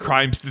about the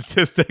crime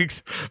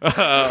statistics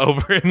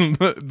over in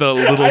the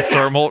little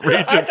Stormholt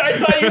region.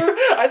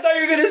 I thought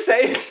you were gonna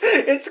say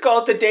it's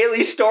called the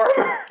Daily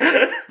Stormer.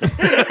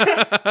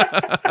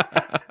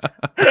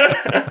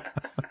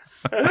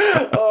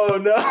 Oh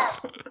no.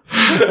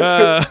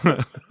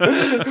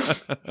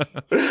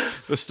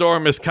 The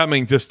storm is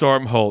coming to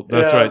Stormholt.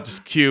 That's right.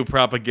 Just cue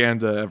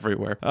propaganda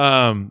everywhere.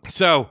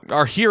 So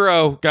our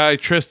hero guy,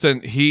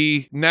 Tristan,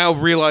 he now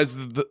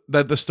realizes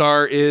that the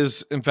star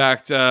is, in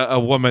fact, a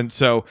woman.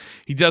 So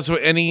he does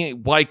what any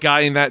white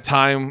guy in that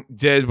time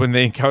did when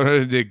they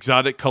encountered the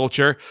exotic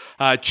culture,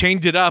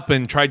 chained it up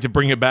and tried to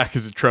bring it back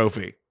as a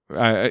trophy.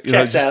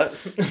 Checks out.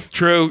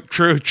 True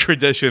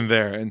tradition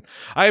there, and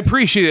I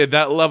appreciated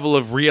that level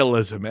of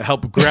realism. It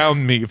helped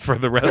ground me for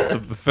the rest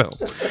of the film,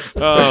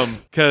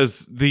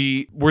 because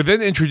we're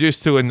then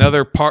introduced to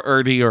another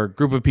party or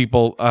group of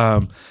people,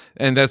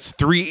 and that's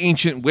three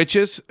ancient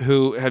witches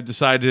who have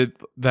decided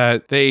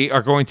that they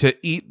are going to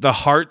eat the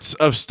hearts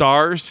of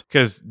stars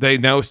because they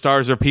know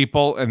stars are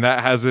people, and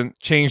that hasn't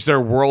changed their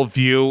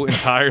worldview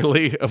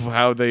entirely of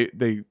how they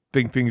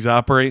think things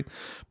operate.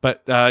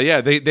 But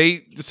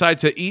they decide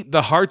to eat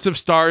the hearts of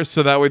stars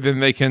so that way then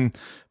they can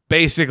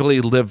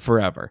basically live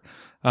forever.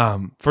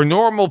 For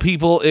normal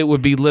people, it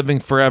would be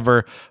living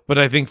forever. But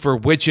I think for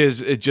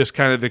witches, it just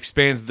kind of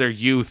expands their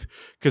youth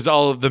because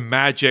all of the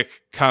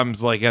magic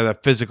comes like at a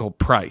physical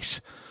price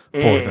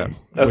for them.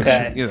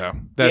 Okay. Which,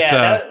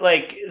 that's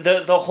like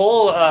the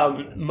whole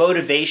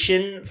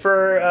motivation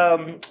for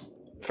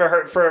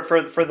her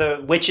for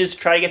the witches to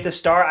try to get the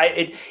star.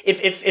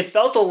 It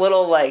felt a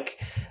little like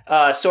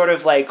sort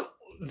of like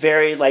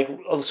very like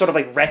sort of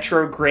like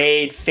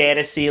retrograde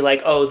fantasy,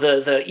 like, oh,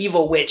 the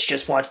evil witch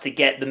just wants to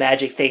get the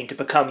magic thing to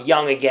become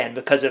young again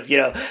because of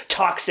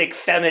toxic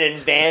feminine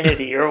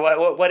vanity or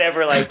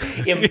whatever like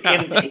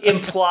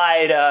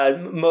implied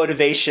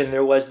motivation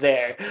there was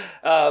there.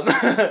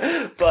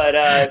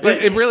 But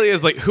it really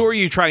is like, who are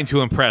you trying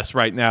to impress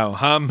right now,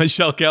 huh,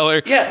 Michelle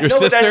Gellar? Yeah, your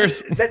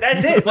sisters.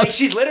 That's it. Like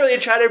she's literally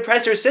trying to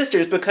impress her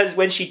sisters because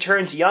when she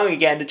turns young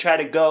again to try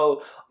to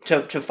go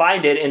to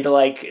find it and to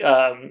like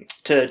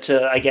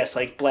to I guess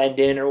like blend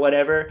in or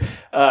whatever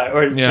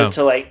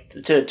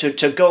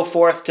to go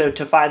forth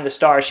to find the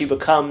star, she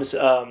becomes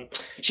young,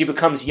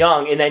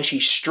 and then she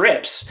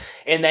strips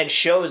and then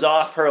shows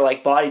off her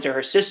like body to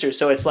her sisters.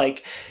 So it's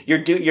like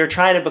you're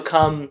trying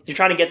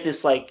to get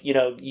this like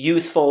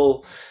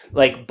youthful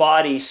like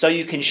body so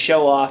you can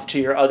show off to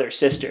your other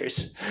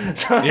sisters.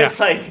 So it's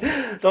like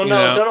don't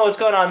know what's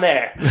going on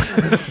there.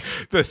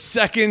 The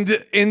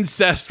second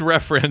incest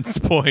reference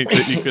point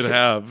that you could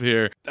have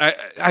here.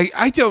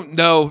 I don't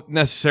know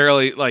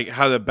necessarily like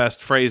how to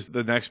best phrase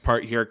the next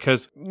part here,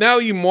 because now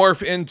you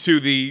morph into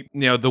the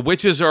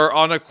witches are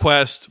on a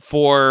quest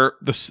for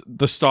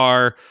the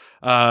star.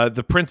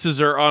 The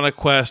princes are on a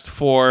quest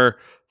for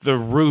the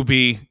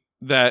ruby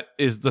that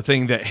is the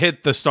thing that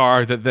hit the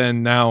star that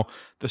then now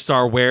the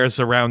star wears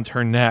around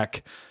her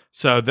neck.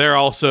 So they're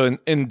also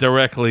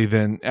indirectly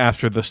then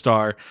after the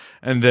star.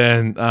 And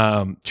then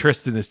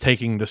Tristan is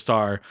taking the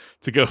star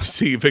to go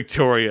see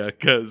Victoria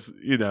because,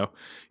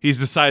 he's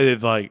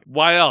decided, like,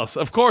 why else?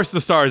 Of course the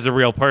star is a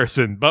real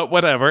person, but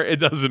whatever, it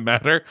doesn't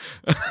matter.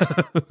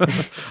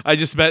 I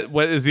just met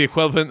what is the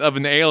equivalent of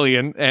an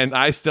alien, and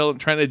I still am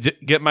trying to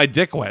get my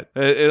dick wet.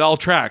 It all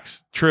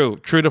tracks. True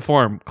to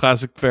form.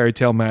 Classic fairy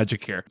tale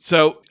magic here.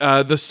 So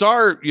the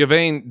star,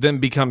 Yvain, then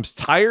becomes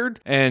tired,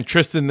 and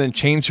Tristan then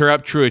chains her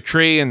up to a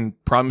tree and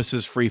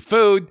promises free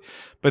food.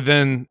 But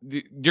then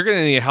you're going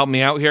to need to help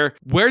me out here.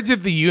 Where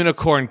did the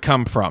unicorn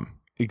come from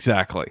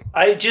exactly?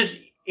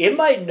 In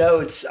my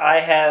notes, I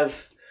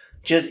have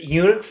just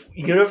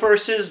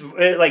universes,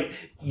 like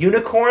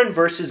unicorn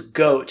versus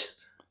goat.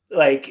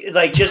 Like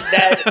just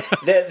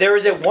that there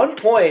was at one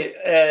point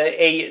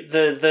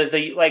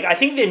I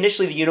think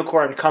initially the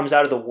unicorn comes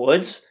out of the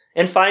woods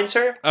and finds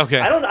her. Okay.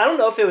 I don't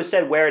know if it was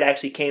said where it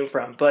actually came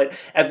from, but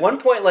at one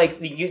point, like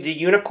the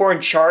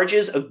unicorn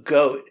charges a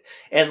goat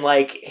and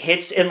like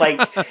hits and like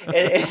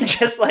and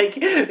just like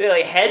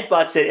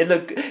headbutts it. And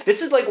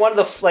this is like one of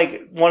the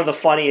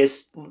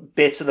funniest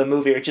bits of the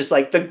movie, where just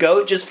like the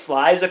goat just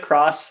flies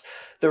across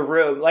the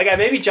room. Like, I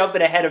may be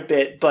jumping ahead a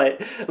bit,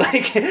 but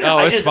like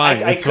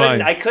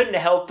I couldn't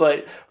help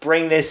but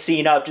bring this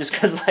scene up just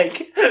because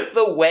like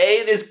the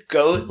way this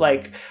goat,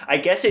 like, I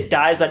guess it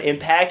dies on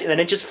impact and then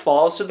it just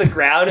falls to the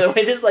ground, and the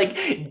way this like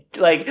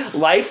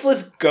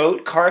lifeless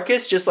goat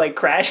carcass just like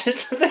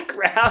crashes to the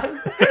ground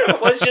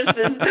was just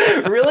this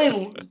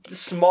really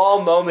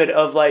small moment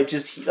of like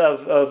just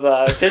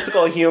of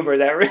physical humor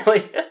that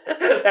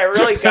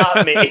really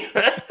got me.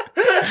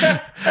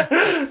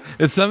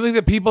 It's something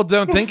that people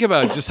don't think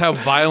about, just how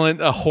violent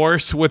a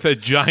horse with a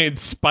giant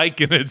spike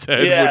in its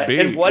head would be.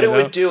 And what it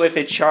would do if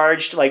it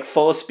charged like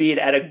full speed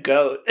at a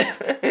goat,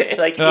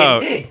 like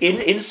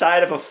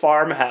inside of a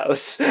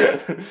farmhouse.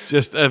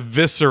 Just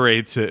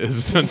eviscerates it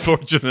is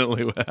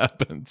unfortunately what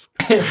happens.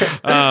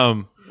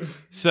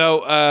 So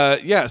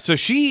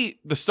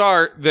the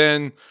star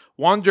then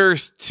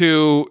wanders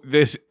to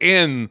this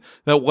inn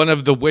that one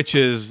of the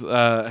witches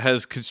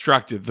has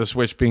constructed, this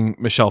witch being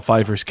Michelle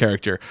Pfeiffer's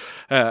character,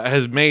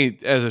 has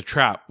made as a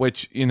trap,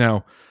 which, you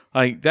know,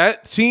 like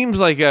that seems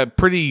like a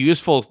pretty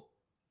useful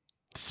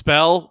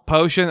spell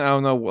potion. I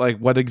don't know like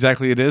what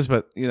exactly it is,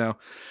 but you know,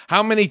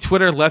 how many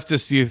Twitter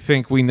leftists do you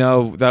think we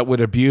know that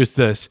would abuse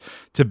this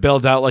to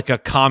build out like a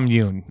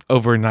commune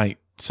overnight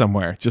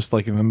somewhere, just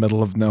like in the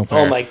middle of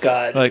nowhere? Oh my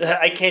god! Like,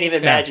 I can't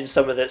even imagine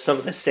some of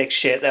the sick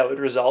shit that would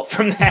result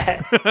from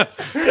that.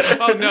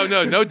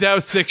 Oh no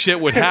doubt sick shit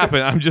would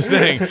happen. I'm just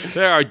saying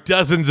there are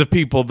dozens of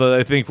people that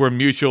I think we're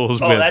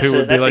mutuals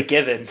with. That's a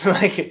given.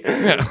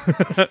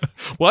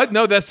 What?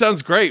 No, that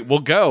sounds great. We'll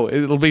go.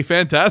 It'll be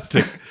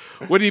fantastic.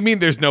 What do you mean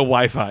there's no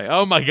Wi-Fi?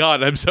 Oh my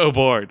god, I'm so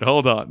bored.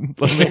 Hold on.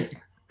 Let me.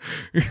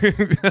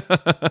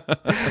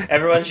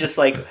 Everyone's just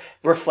like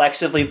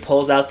reflexively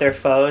pulls out their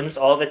phones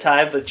all the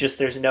time, but just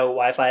there's no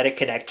Wi-Fi to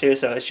connect to,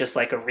 so it's just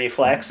like a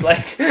reflex.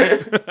 Like,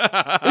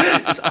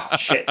 oh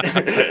shit!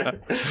 A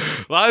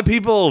lot of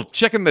people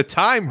checking the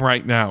time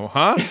right now,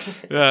 huh?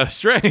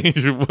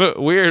 Strange,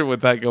 weird with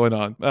that going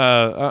on.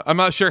 I'm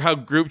not sure how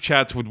group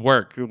chats would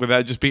work. Would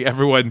that just be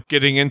everyone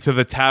getting into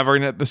the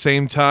tavern at the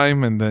same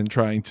time and then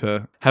trying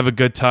to have a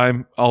good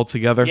time all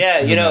together? Yeah,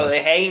 you know,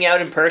 hanging out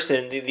in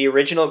person, the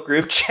original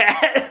group chat.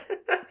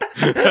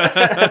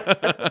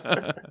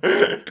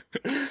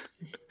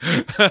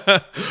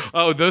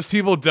 Oh, those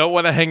people don't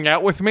want to hang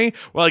out with me?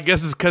 Well, I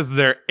guess it's because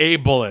they're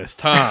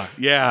ableist, huh?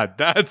 Yeah,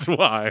 that's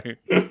why.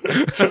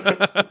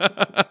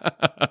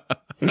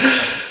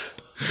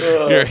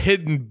 Your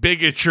hidden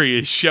bigotry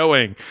is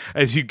showing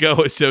as you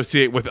go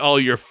associate with all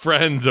your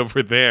friends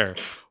over there.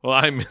 Well,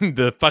 I'm in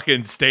the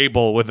fucking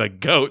stable with a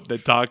goat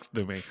that talks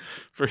to me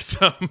for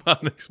some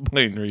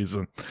unexplained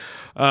reason.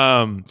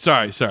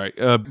 Sorry.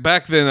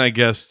 Back then, I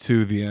guess,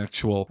 to the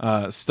actual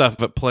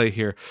stuff at play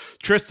here.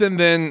 Tristan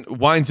then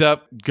winds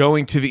up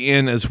going to the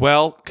inn as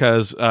well,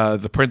 because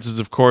the princes,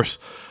 of course,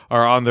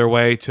 are on their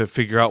way to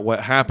figure out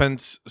what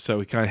happens. So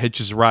he kind of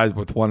hitches a ride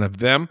with one of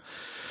them.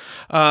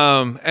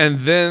 And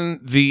then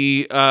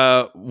the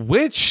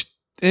witch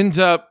ends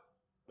up...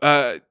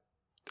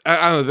 I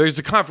don't know, there's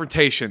a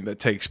confrontation that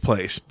takes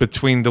place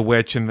between the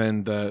witch and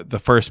then the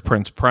first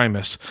prince,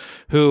 Primus,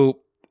 who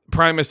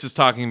Primus is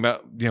talking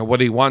about, you know, what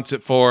he wants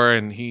it for,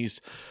 and he's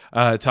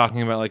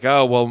talking about like,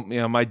 oh, well, you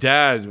know, my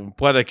dad,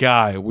 what a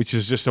guy, which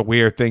is just a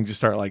weird thing to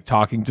start like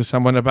talking to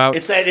someone about.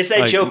 It's that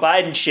like, Joe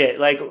Biden shit.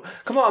 Like,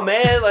 come on,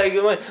 man. Like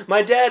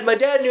my dad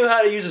knew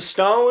how to use a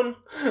stone.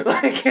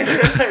 Like,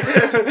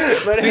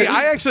 see,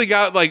 I actually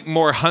got like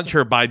more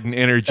Hunter Biden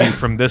energy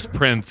from this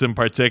prince in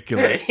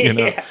particular. You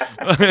know,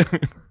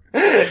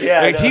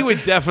 yeah, like, he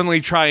would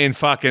definitely try and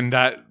fuck in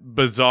that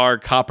bizarre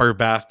copper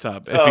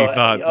bathtub if he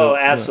thought. Oh,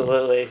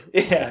 absolutely,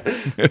 yeah.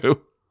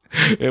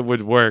 It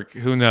would work.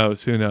 Who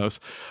knows? So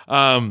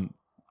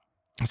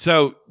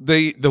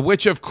the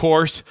witch, of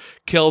course,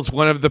 kills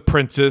one of the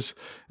princes,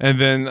 and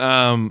then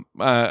I don't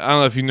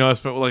know if you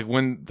noticed, but like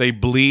when they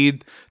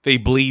bleed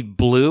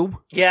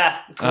blue. Yeah,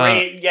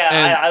 great.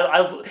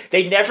 I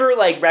they never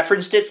like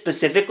referenced it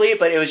specifically,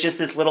 but it was just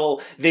this little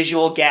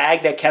visual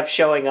gag that kept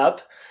showing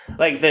up.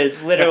 Like the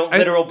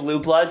literal blue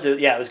bloods.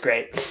 Yeah, it was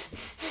great.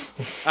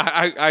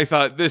 I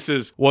thought this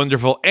is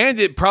wonderful, and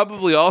it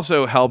probably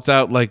also helped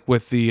out like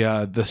with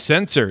the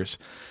censors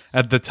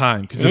at the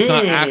time, because it's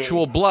not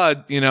actual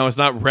blood, it's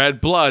not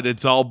red blood,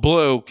 it's all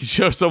blue. You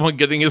show someone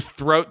getting his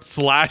throat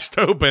slashed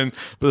open,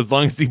 but as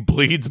long as he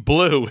bleeds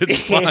blue,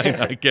 it's fine,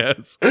 I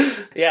guess.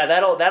 Yeah,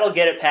 that'll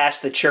get it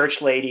past the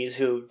church ladies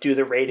who do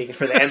the rating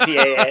for the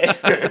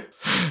MPAA.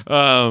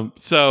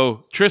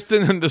 So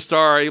Tristan and the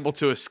Star are able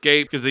to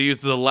escape because they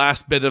use the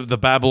last bit of the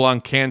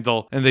Babylon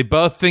candle, and they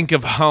both think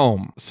of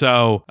home.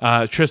 So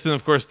Tristan,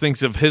 of course,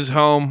 thinks of his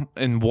home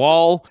in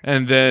Wall,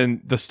 and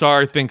then the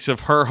Star thinks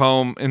of her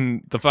home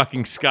in the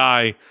fucking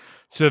sky.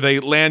 So they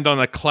land on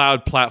a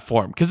cloud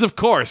platform. Because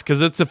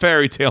it's a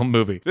fairy tale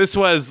movie. This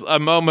was a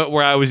moment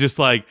where I was just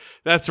like,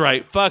 that's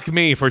right, fuck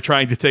me for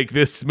trying to take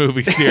this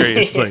movie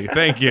seriously.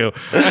 Thank you.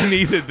 I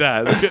needed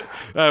that.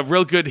 A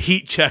real good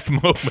heat check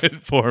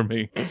moment for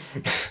me.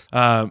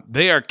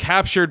 They are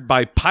captured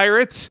by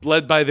pirates,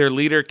 led by their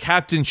leader,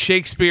 Captain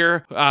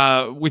Shakespeare,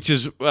 which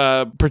is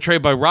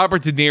portrayed by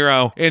Robert De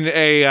Niro in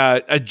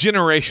a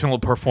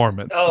generational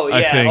performance. Oh, yeah.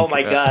 I think. Oh,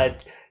 my God.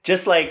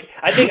 Just like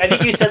I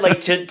think you said, like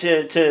to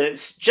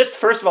just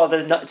first of all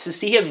to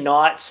see him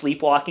not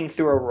sleepwalking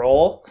through a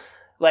role.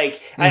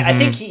 Like I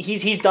think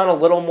he's done a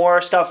little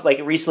more stuff like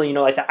recently,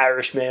 like The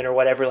Irishman or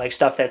whatever, like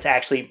stuff that's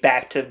actually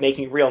back to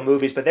making real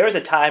movies. But there was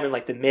a time in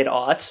like the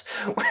mid-aughts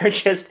where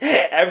just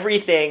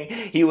everything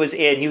he was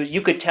in,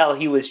 you could tell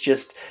he was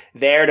just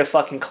there to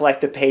fucking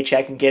collect a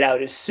paycheck and get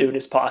out as soon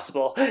as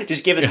possible.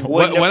 Just give his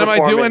what am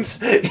I doing?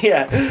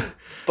 Yeah.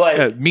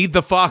 But Meet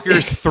the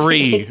Fockers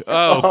 3.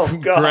 Oh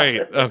great.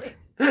 Okay.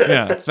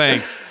 Yeah,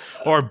 thanks.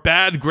 Or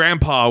Bad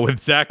Grandpa with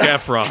Zac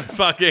Efron.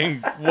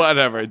 Fucking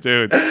whatever,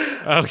 dude.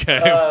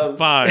 Okay,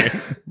 fine.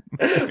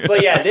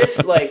 But yeah,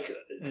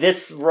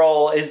 this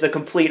role is the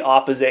complete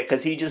opposite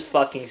because he just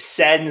fucking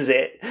sends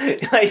it.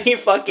 Like he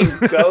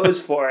fucking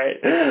goes for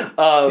it.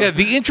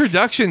 The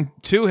introduction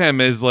to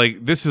him is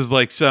like, this is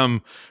like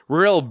some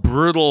real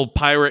brutal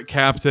pirate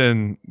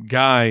captain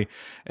guy.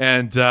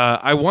 And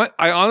I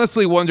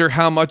honestly wonder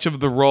how much of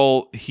the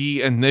role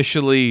he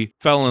initially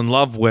fell in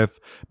love with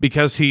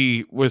because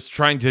he was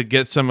trying to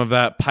get some of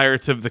that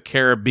Pirates of the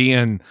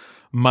Caribbean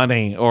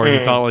money, or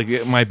he thought like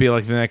it might be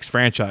like the next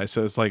franchise.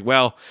 So it's like,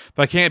 well, if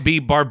I can't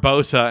be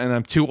Barbossa and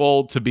I'm too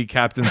old to be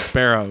Captain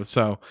Sparrow,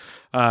 so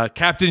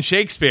Captain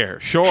Shakespeare,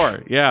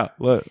 sure, yeah,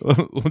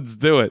 let's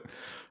do it.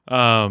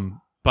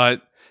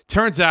 But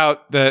turns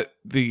out that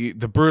the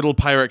brutal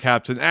pirate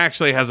captain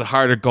actually has a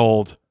heart of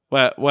gold.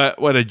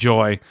 What a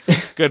joy.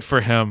 Good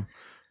for him.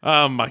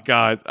 Oh my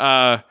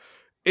God.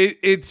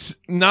 It's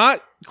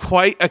not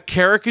quite a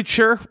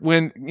caricature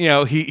when,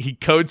 he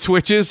code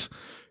switches,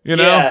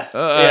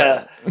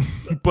 Yeah.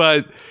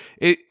 But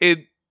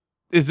it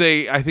is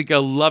I think a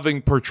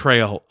loving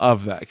portrayal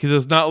of that, because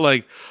it's not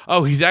like,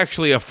 oh, he's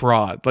actually a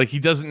fraud, like he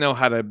doesn't know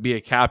how to be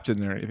a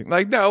captain or anything.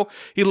 Like, no,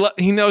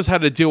 he knows how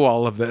to do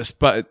all of this,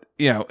 but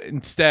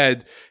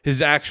instead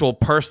his actual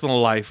personal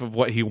life of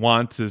what he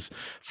wants is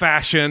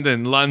fashioned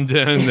in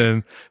London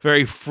and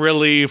very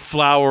frilly,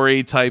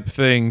 flowery type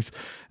things.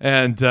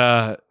 And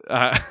the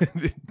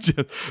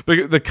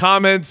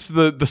comments,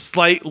 the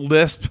slight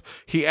lisp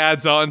he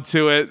adds on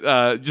to it,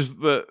 just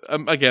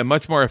again,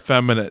 much more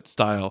effeminate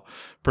style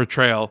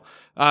portrayal.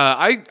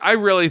 I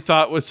really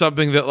thought was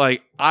something that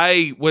like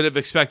I would have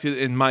expected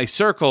in my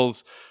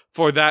circles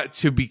for that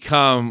to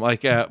become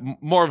like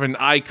more of an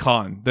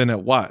icon than it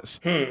was.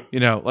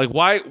 Like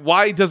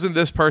why doesn't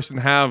this person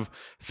have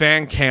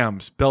fan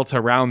cams built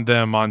around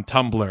them on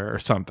Tumblr or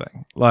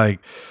something? Like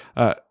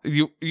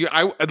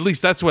at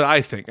least that's what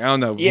I think. I don't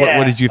know. Yeah.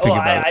 What did you think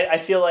about it? I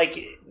feel like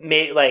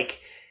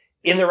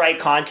in the right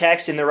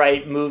context, in the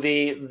right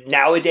movie,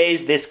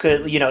 nowadays this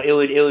could, it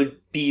would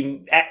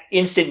be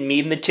instant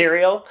meme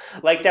material,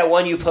 like that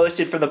one you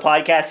posted from the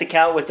podcast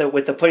account with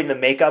the putting the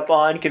makeup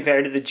on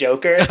compared to the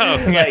Joker.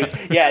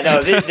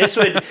 This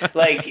would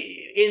like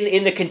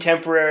in the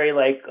contemporary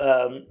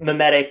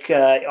mimetic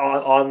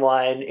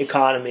online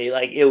economy,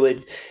 like it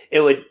would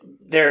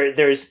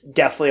there's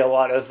definitely a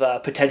lot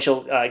of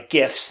potential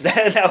gifts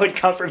that would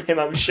come from him,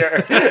 I'm sure.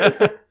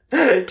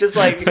 Just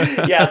like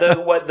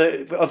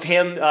of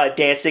him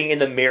dancing in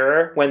the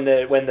mirror when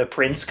the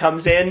prince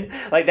comes in,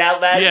 like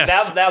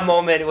that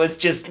moment was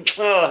just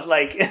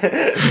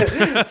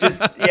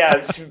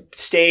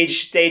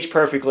stage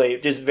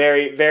perfectly, just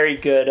very, very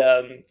good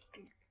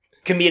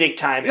comedic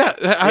timing.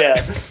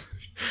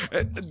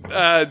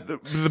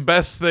 The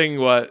best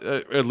thing,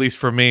 at least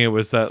for me,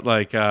 was that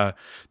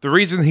the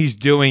reason he's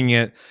doing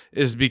it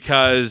is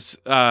because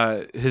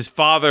his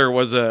father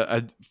was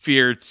a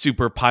feared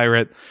super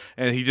pirate,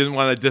 and he didn't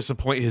want to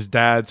disappoint his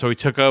dad, so he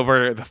took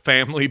over the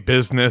family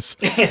business,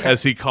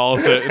 as he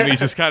calls it, and he's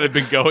just kind of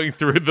been going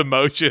through the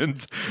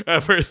motions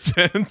ever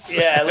since.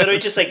 Yeah, literally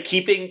just like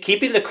keeping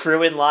the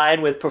crew in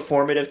line with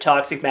performative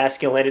toxic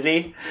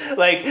masculinity.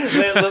 Like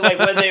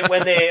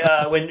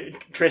when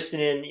Tristan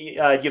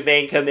and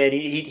Yvain come in,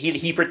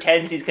 he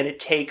pretends he's going to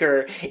take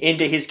her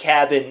into his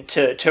cabin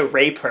to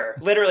rape her.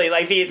 Literally,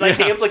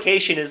 the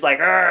implication is like,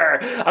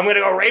 I'm going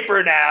to go rape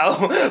her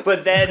now.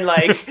 But then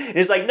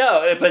it's like,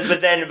 no,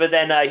 but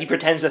then he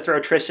pretends to throw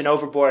Tristan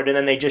overboard, and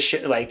then they just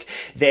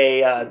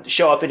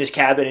show up in his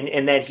cabin,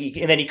 and then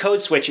he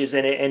code switches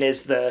and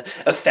is the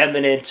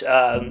effeminate,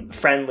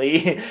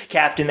 friendly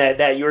captain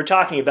that you were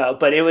talking about.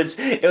 But it was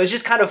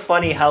just kind of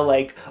funny how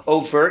like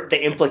overt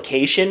the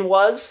implication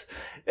was.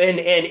 And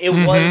it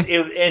was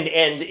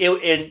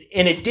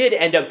it did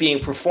end up being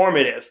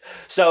performative.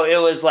 So it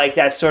was like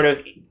that sort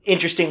of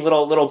interesting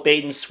little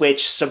bait and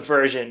switch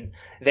subversion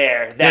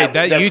there. That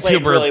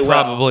YouTuber really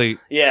probably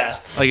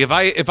like if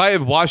I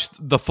had watched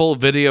the full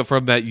video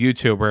from that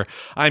YouTuber,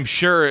 I'm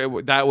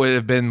sure that would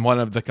have been one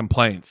of the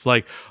complaints.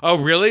 Like, oh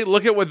really?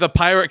 Look at what the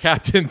pirate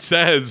captain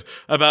says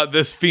about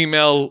this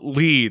female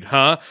lead,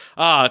 huh?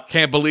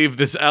 Can't believe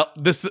this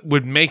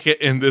would make it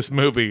in this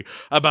movie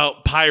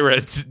about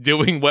pirates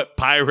doing what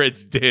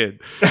pirates did.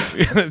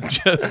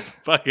 Just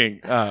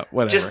fucking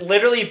whatever. Just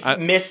literally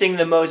missing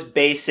the most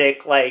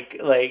basic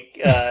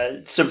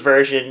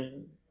subversion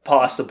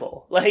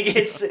possible. Like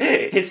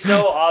it's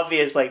so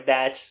obvious, like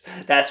that's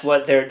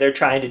what they're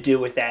trying to do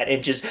with that,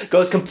 and just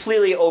goes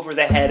completely over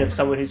the head of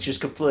someone who's just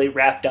completely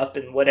wrapped up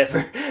in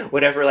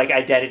whatever like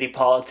identity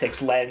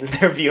politics lens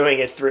they're viewing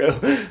it through.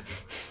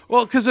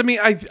 Well, because I mean,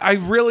 I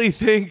really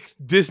think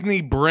Disney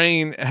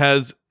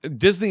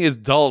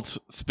adults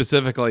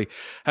specifically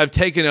have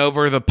taken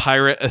over the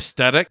pirate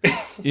aesthetic,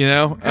 you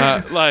know,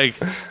 like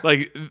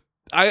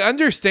I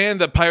understand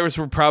that pirates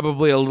were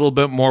probably a little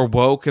bit more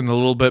woke and a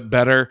little bit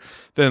better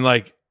than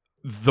like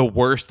the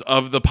worst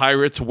of the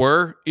pirates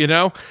were, you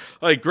know,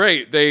 like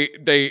great.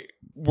 They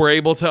were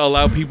able to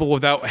allow people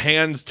without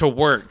hands to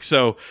work.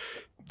 So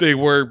they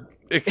were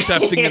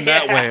accepting in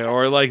that way,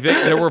 or like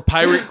there were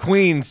pirate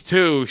queens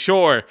too.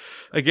 Sure.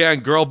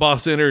 Again, girl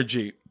boss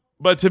energy,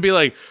 but to be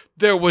like,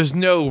 there was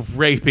no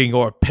raping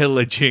or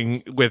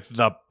pillaging with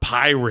the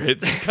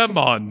pirates. Come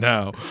on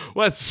now.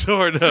 What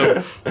sort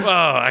of... Oh,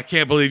 I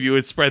can't believe you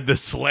would spread the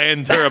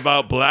slander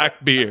about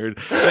Blackbeard,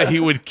 that he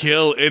would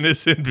kill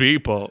innocent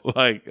people.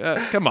 Like,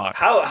 come on.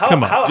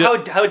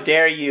 How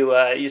dare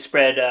you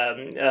spread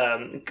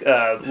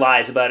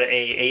lies about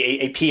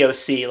a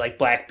POC like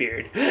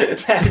Blackbeard?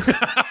 That's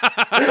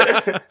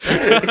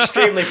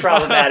extremely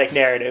problematic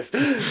narrative.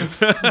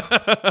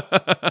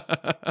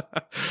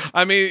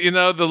 I mean, you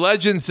know, the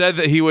legend said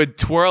that he would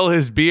twirl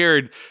his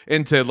beard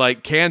into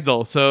like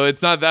candle, so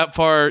it's not that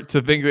far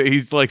to think that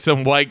he's like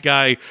some white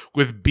guy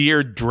with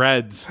beard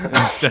dreads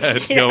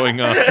instead going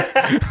on.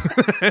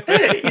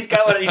 He's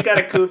got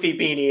a Koofy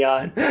beanie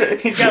on.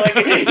 He's got like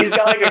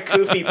a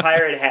Koofy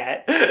pirate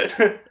hat.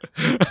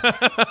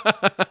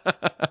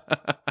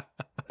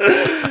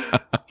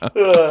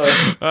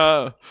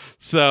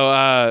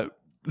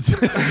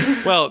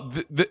 Well,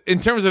 in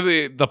terms of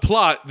the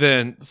plot,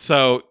 then,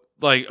 so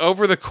like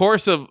over the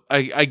course of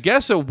I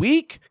guess a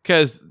week,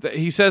 because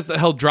he says that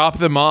he'll drop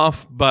them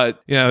off,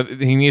 but you know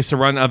he needs to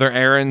run other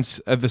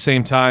errands at the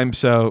same time,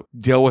 so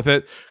deal with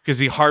it, because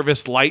he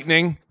harvests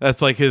lightning.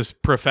 That's like his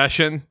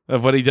profession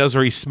of what he does,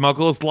 where he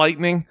smuggles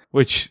lightning,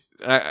 which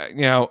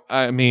you know,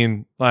 I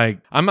mean, like,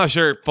 I'm not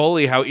sure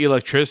fully how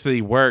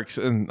electricity works,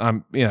 and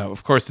I'm, you know,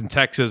 of course in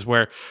Texas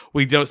where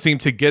we don't seem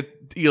to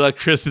get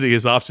electricity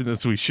as often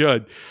as we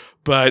should,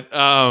 but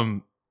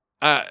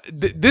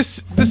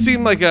this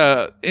seemed like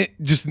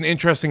just an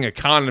interesting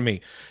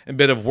economy and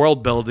bit of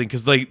world building,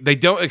 because they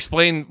don't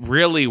explain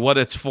really what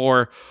it's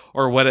for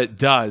or what it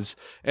does,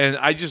 and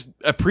I just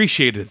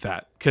appreciated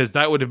that, because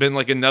that would have been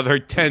like another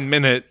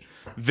 10-minute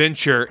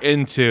venture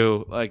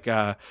into like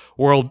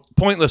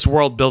pointless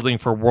world building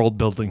for world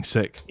building's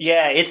sake.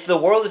 Yeah, it's the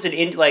world is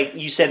like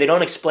you said, they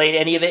don't explain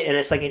any of it, and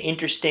it's like an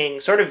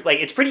interesting sort of like,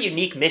 it's pretty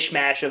unique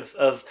mishmash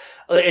of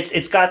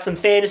it's got some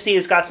fantasy,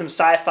 it's got some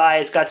sci-fi,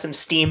 it's got some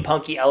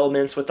steampunky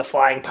elements with the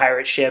flying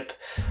pirate ship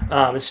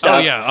and stuff. Oh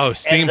yeah,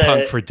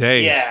 steampunk for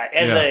days. Yeah,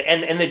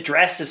 and the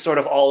dress is sort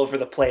of all over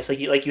the place. Like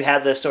you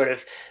have the sort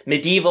of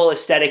medieval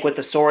aesthetic with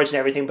the swords and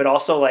everything, but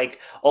also like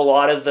a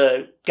lot of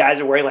the guys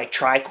are wearing like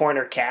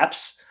tri-corner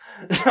caps.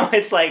 So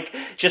it's like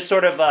just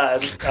sort of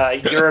a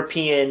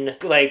European,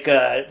 like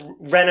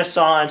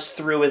Renaissance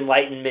through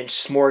Enlightenment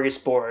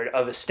smorgasbord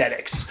of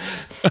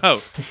aesthetics.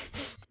 Oh,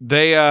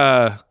 they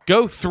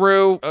go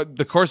through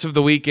the course of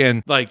the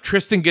weekend. Like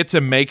Tristan gets a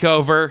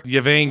makeover.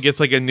 Yvain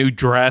gets like a new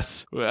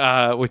dress,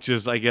 which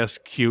is, I guess,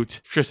 cute.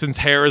 Tristan's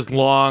hair is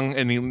long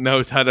and he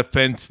knows how to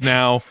fence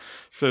now.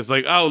 So it's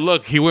like, oh,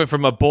 look, he went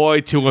from a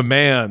boy to a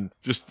man.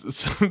 Just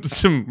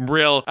some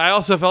real... I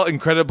also felt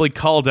incredibly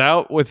called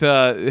out with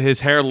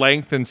his hair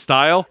length and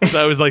style.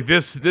 So I was like,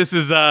 this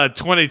is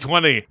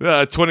 2020,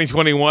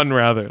 2021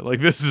 rather. Like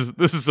this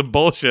is some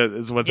bullshit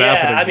is what's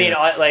happening. I mean,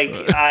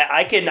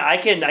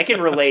 I can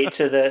relate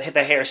to the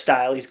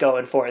hairstyle he's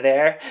going for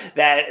there.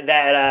 That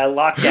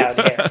lockdown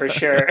hair for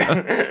sure.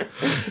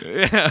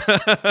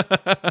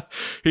 Yeah.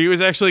 He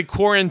was actually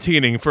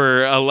quarantining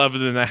for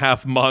 11 and a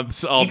half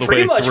months all the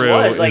way through.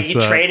 was like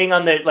training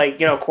on the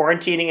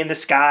quarantining in the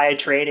sky,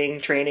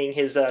 training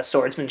his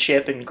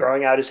swordsmanship and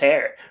growing out his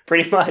hair,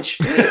 pretty much.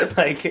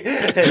 Like,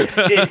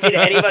 did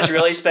any of us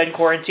really spend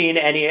quarantine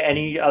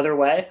any other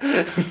way?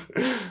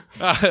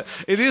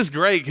 It is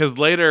great because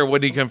later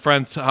when he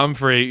confronts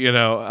Humphrey,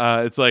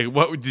 it's like,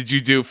 what did you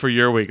do for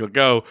your week? Like,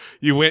 oh,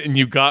 you went and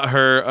you got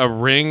her a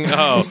ring.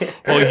 Oh,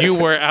 well, you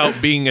were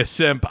out being a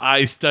simp.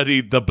 I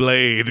studied the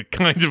blade,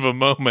 kind of a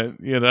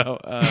moment,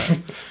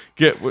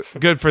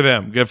 Good for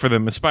them. Good for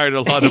them. Inspired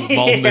a lot of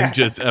mall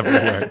ninjas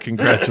everywhere.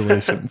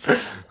 Congratulations.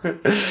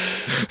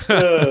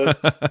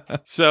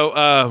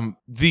 So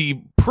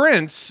the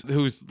prince,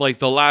 who's like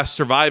the last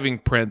surviving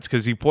prince,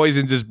 because he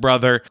poisoned his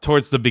brother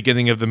towards the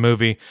beginning of the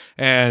movie,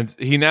 and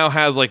he now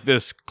has like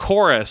this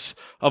chorus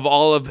of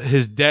all of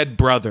his dead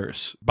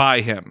brothers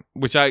by him,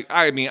 which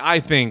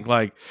I think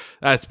like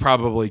that's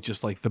probably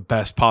just like the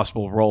best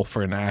possible role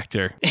for an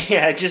actor.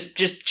 Yeah,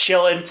 just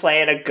chilling,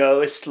 playing a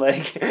ghost.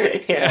 Like,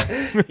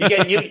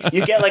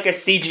 you get like a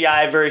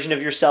CGI version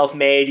of yourself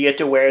made. You get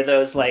to wear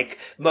those like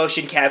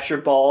motion capture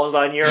balls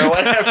on you or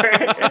whatever.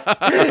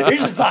 You're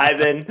just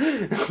vibing.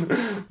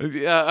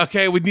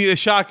 Okay, we need a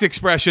shocked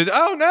expression.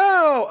 Oh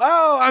no!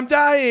 Oh, I'm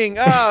dying.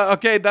 Oh,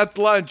 okay, that's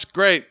lunch.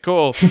 Great,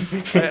 cool.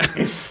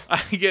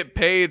 I get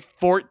paid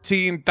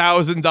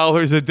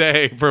 $14,000 a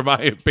day for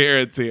my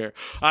appearance here.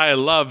 I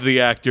love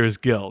the Actors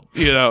Guild.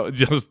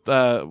 Just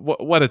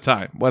what a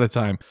time. What a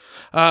time.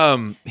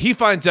 He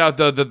finds out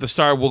though that the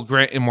star will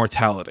grant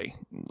immortality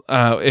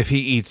if he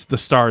eats the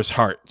star's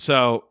heart.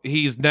 So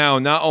he's now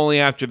not only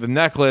after the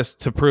necklace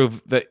to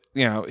prove that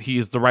he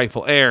is the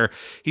rightful heir,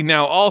 he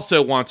now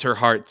also wants her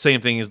heart. Same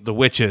thing as the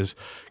witches,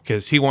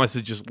 because he wants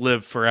to just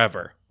live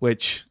forever.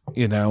 Which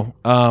good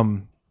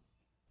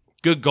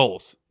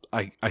goals,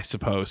 I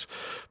suppose,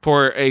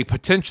 for a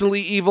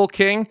potentially evil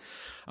king.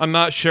 I'm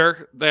not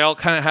sure. They all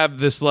kind of have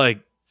this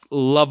like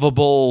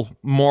lovable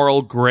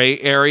moral gray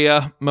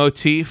area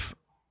motif,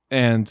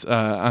 and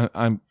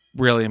I'm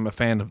really am a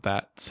fan of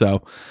that.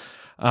 So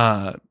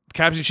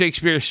Captain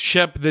Shakespeare's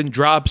ship then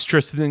drops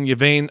Tristan and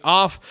Yvain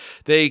off.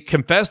 They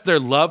confess their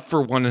love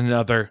for one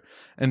another,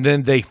 and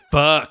then they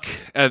fuck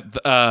at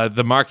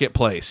the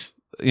marketplace.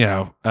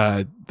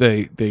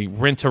 They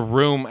rent a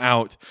room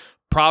out,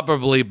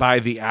 probably by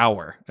the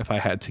hour, if I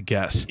had to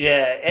guess.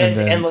 Yeah,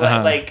 and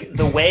like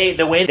the way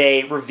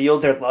they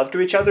revealed their love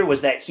to each other was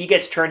that he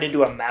gets turned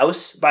into a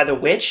mouse by the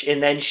witch,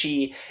 and then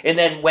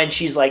when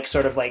she's like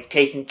sort of like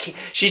taking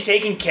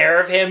care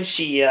of him,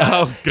 she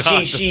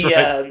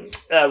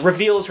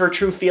reveals her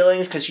true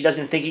feelings because she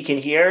doesn't think he can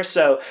hear.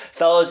 So,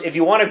 fellas, if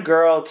you want a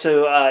girl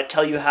to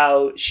tell you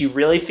how she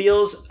really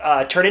feels,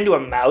 turn into a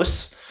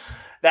mouse.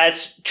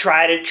 That's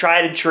tried and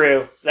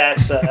true.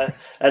 That's how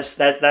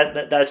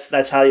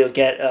you'll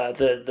get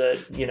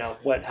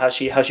how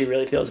she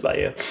really feels about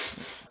you.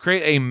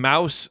 Create a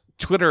mouse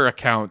Twitter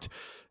account.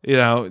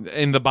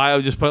 In the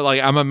bio, just put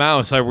like, I'm a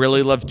mouse, I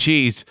really love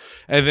cheese,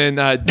 and then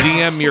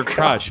DM your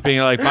crush, being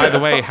like, by the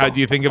way, how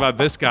do you think about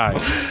this guy?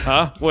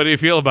 Huh? What do you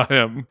feel about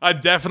him? I'm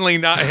definitely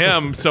not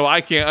him, so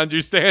I can't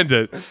understand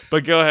it.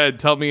 But go ahead,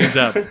 tell me in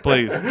depth,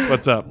 please.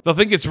 What's up? They'll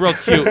think it's real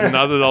cute and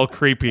not at all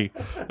creepy.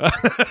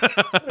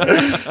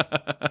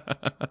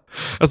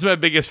 That's my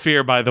biggest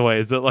fear, by the way,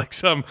 is that like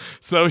some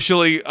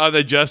socially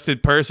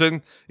unadjusted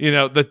person,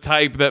 the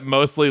type that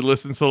mostly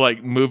listens to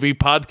like movie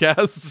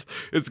podcasts,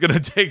 is going to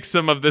take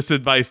some of this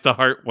advice to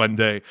heart one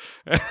day.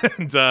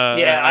 And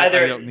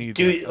either I don't need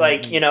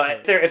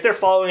if they're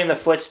following in the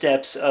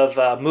footsteps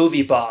of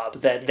Movie Bob,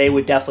 then they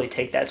would definitely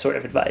take that sort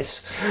of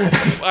advice.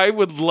 I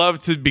would love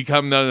to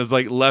become known as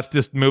like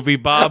leftist Movie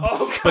Bob,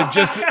 but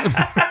just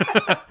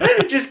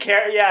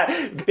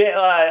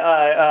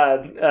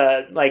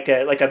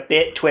like a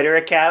bit Twitter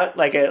account,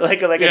 like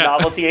a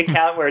novelty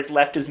account where it's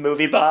leftist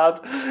Movie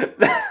Bob.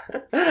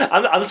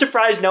 I'm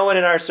surprised no one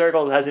in our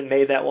circle hasn't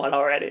made that one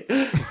already.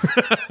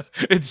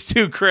 It's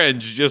too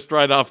cringe just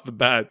right off the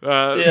bat.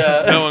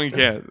 No one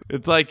can.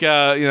 It's like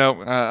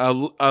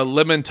a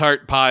lemon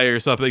tart pie or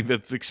something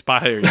that's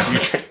expired.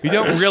 You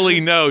don't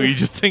really know. You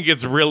just think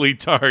it's really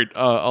tart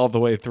all the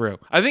way through.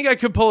 I think I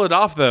could pull it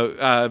off though.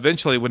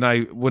 Eventually,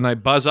 when I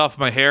buzz off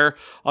my hair,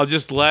 I'll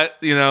just let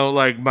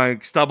like my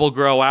stubble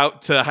grow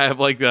out to have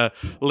like a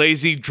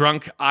lazy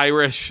drunk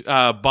Irish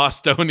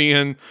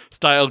Bostonian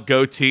style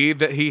goatee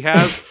that he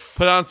has.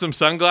 Put on some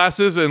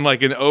sunglasses and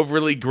like an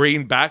overly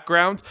green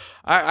background.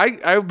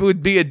 I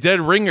would be a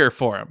dead ringer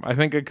for him. I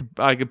think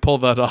I could pull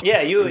that off.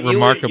 Yeah, you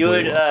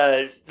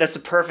would. That's a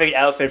perfect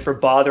outfit for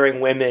bothering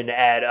women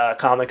at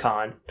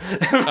Comic-Con.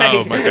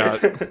 Oh my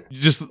god!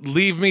 Just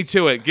leave me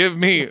to it. Give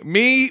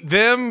me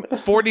them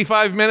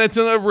 45 minutes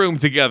in a room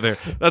together.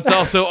 That's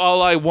also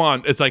all I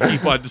want. As I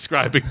keep on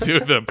describing to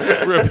them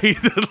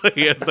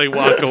repeatedly as they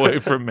walk away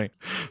from me.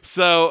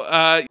 So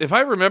if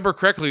I remember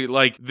correctly,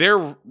 like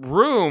their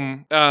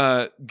room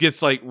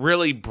gets like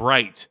really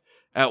bright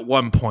at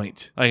one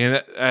point, like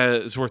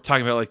as we're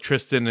talking about like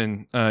Tristan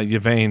and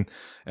Yvain,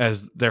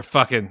 as they're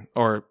fucking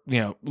or,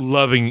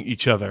 loving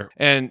each other.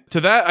 And to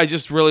that, I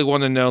just really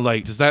want to know,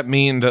 like, does that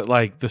mean that,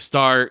 like, the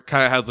star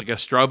kind of has, like, a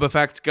strobe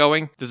effect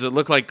going? Does it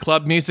look like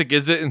club music?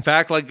 Is it, in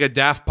fact, like a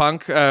Daft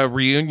Punk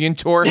reunion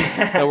tour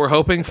that we're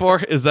hoping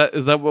for? Is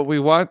that what we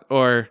want?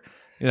 Or,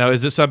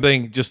 is it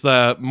something just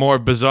more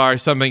bizarre,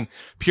 something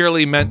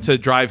purely meant to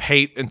drive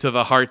hate into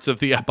the hearts of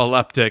the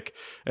epileptic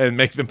and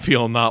make them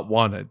feel not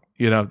wanted?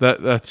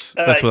 That's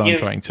what I'm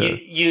trying to.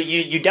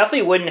 You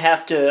definitely wouldn't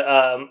have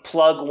to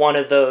plug one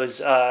of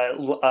those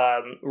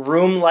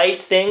room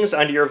light things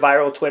under your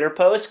viral Twitter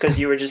post, because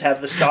you would just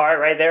have the star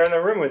right there in the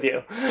room with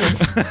you.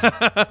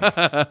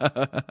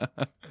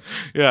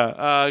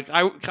 Yeah,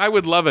 I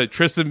would love it.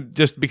 Tristan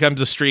just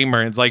becomes a streamer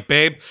and it's like,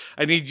 babe,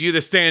 I need you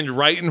to stand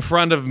right in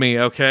front of me,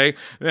 okay?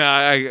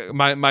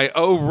 My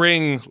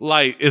O-ring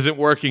light isn't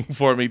working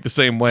for me the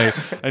same way.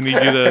 I need you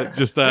to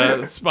just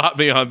spot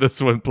me on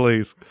this one,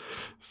 please.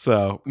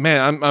 So,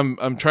 man,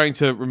 I'm trying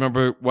to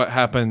remember what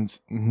happened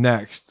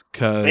next,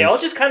 because they all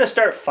just kind of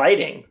start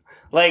fighting.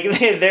 Like,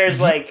 there's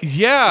like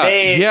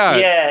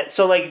yeah.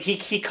 So like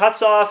he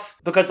cuts off,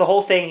 because the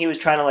whole thing he was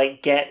trying to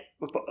like get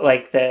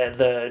like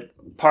the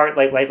part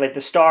like the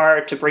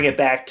star to bring it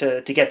back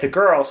to get the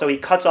girl. So he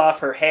cuts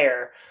off her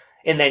hair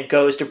and then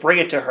goes to bring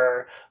it to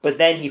her, but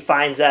then he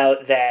finds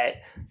out that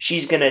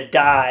she's gonna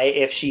die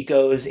if she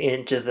goes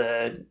into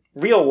the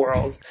real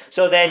world.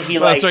 So then he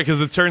that's right, because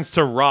it turns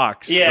to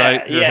rocks. Yeah,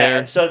 right? Her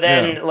hair. So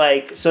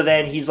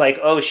then he's like,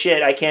 oh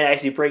shit, I can't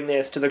actually bring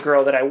this to the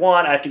girl that I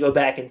want. I have to go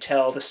back and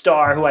tell the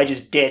star, who I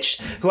just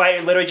ditched, who I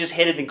literally just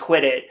hit it and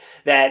quit it,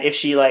 that if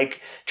she like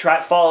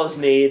follows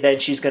me, then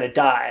she's gonna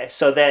die.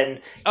 So then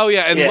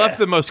left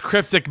the most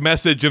cryptic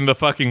message in the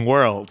fucking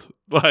world.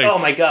 Like, oh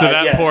my God, to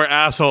that poor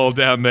asshole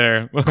down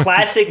there.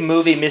 Classic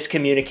movie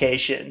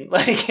miscommunication.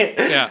 Like,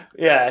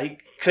 he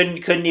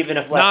couldn't even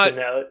have left a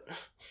note.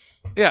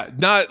 Yeah,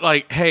 not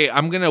like, hey,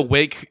 I'm going to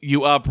wake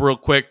you up real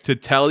quick to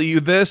tell you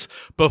this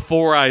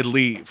before I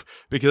leave,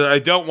 because I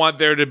don't want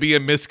there to be a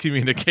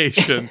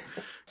miscommunication.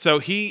 So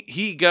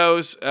he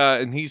goes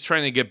and he's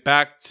trying to get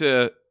back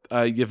to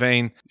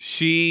Yvain.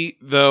 She,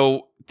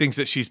 though, thinks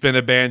that she's been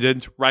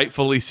abandoned,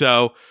 rightfully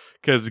so,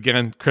 because,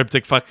 again,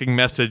 cryptic fucking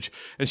message.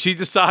 And she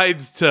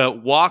decides to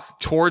walk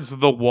towards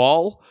the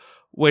wall,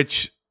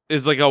 which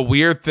is like a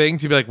weird thing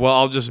to be like, well,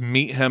 I'll just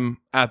meet him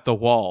at the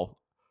wall.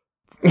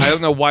 I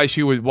don't know why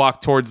she would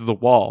walk towards the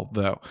wall,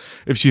 though,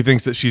 if she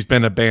thinks that she's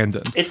been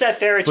abandoned. It's that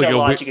fairy tale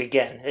logic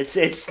again.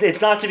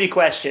 It's not to be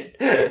questioned.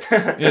 We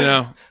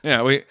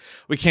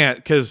can't,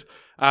 because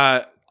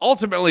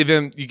ultimately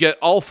then you get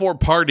all four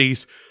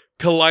parties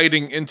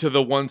colliding into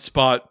the one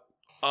spot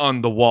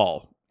on the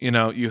wall.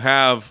 You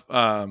have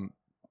the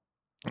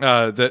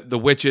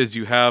witches,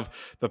 you have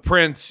the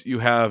prince, you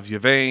have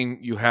Yvain,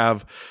 you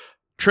have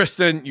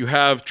Tristan, you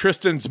have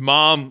Tristan's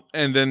mom,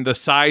 and then the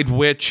side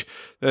witch,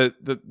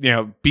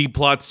 the B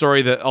plot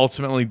story that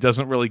ultimately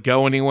doesn't really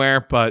go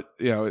anywhere, but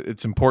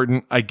it's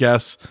important, I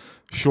guess.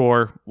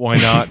 Sure, why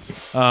not?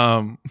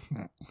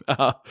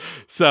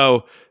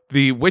 So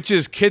the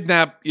witches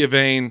kidnap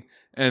Yvain,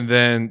 and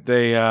then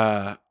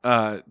they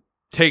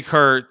take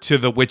her to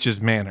the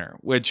witch's manor,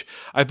 which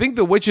I think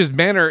the witch's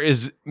manor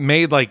is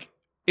made like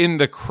in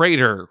the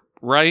crater,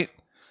 right?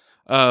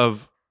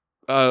 Of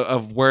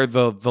where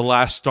the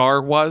last star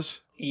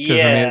was.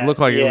 Yeah, it looked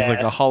like it was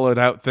like a hollowed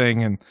out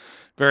thing, and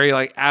very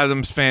like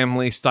Addams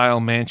Family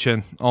style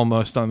mansion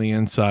almost on the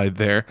inside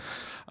there.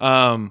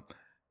 And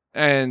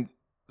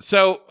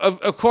so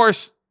of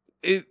course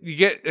you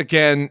get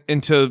again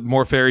into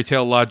more fairy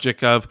tale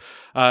logic of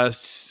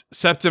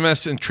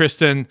Septimus and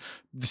Tristan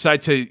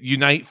decide to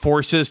unite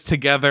forces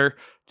together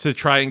to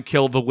try and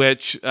kill the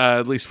witch,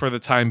 at least for the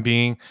time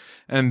being.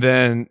 And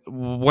then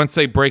once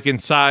they break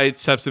inside,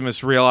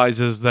 Septimus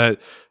realizes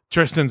that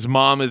Tristan's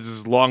mom is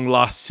his long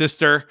lost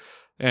sister.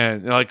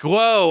 And they're like,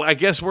 whoa, I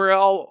guess we're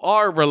all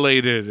are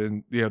related.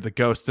 And, the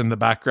ghosts in the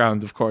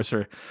background, of course,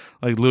 are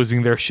like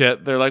losing their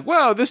shit. They're like,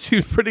 wow, this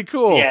seems pretty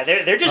cool. Yeah,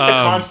 they're just a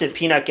constant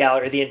peanut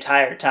gallery the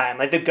entire time.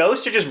 Like, the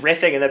ghosts are just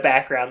riffing in the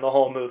background the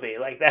whole movie.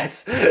 Like,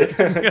 that's...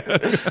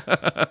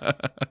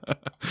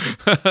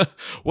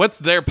 What's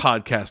their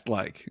podcast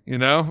like?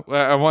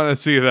 I want to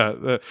see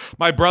that.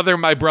 My brother,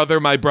 my brother,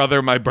 my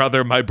brother, my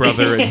brother, my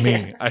brother, and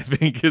me, I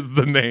think is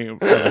the name.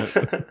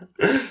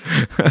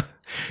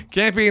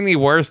 Can't be any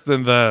worse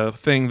than the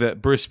thing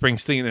that Bruce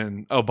Springsteen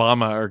and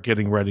Obama are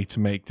getting ready to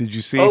make. Did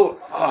you see?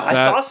 I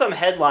saw some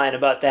headline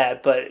about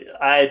that, but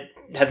I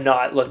have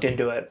not looked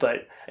into it,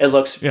 but it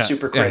looks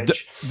super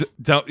cringe.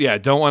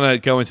 Don't want to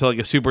go into like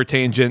a super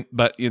tangent,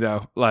 but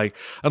like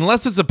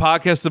unless it's a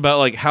podcast about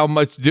like how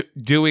much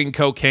doing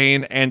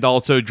cocaine and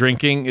also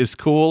drinking is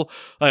cool,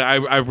 like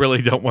I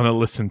really don't want to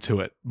listen to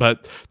it.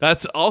 But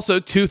that's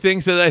also two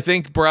things that I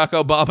think Barack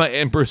Obama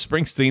and Bruce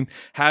Springsteen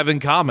have in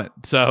common.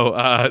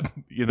 So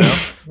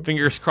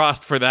fingers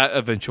crossed for that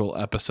eventual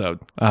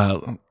episode.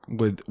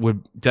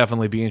 Would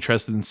definitely be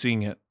interested in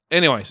seeing it.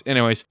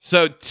 Anyways,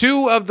 so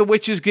two of the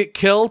witches get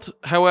killed.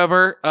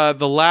 However,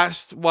 the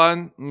last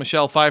one,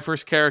 Michelle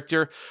Pfeiffer's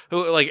character,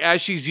 who, like,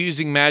 as she's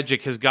using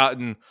magic, has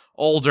gotten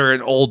older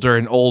and older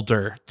and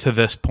older to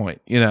this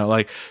point. You know,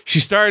 like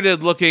she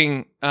started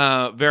looking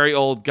very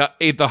old,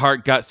 ate the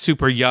heart, got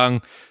super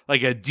young,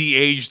 like a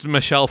de-aged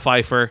Michelle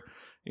Pfeiffer.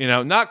 You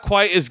know, not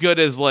quite as good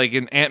as like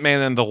an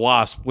Ant-Man and the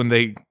Wasp when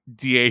they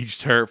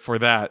de-aged her for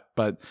that,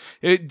 but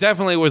it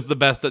definitely was the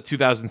best that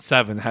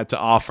 2007 had to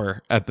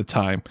offer at the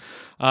time.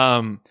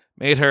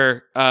 Made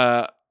her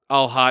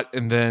all hot,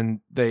 and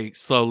then they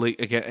slowly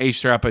again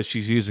aged her up as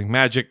she's using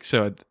magic.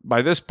 So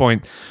by this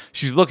point,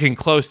 she's looking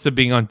close to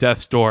being on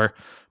death's door,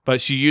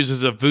 but she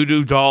uses a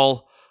voodoo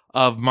doll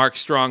of Mark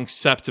Strong's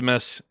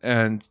Septimus,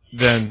 and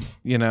then,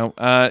 you know,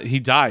 he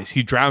dies.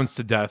 He drowns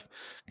to death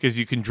because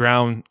you can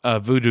drown a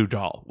voodoo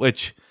doll,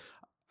 which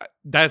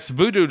that's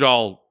voodoo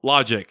doll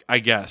logic, I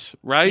guess,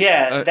 right?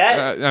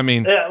 Yeah, I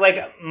mean,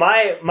 like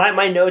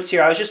my notes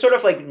here, I was just sort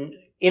of like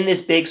in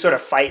this big sort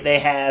of fight they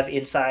have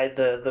inside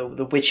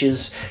the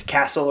witch's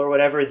castle or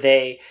whatever.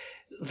 The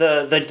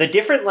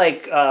different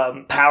like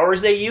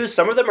powers they use,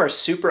 some of them are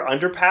super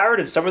underpowered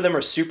and some of them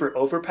are super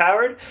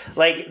overpowered.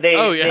 Like they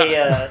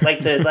like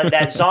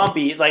that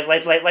zombie like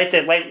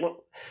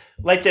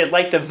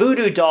the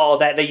voodoo doll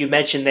that you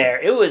mentioned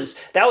there.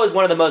 That was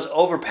one of the most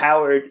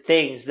overpowered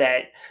things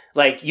that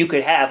like you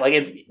could have.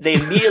 Like they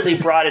immediately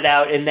brought it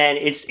out, and then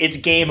it's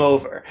game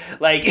over.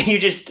 Like you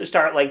just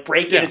start like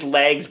breaking his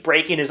legs,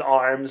 breaking his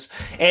arms,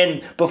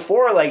 and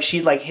before like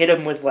she like hit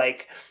him with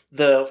like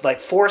the like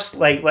force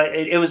like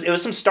it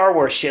was some Star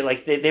Wars shit.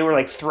 Like they were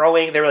like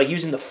throwing, they were like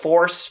using the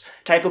force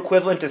type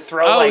equivalent to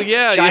throw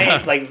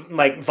giant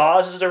like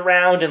vases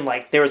around, and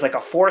like there was like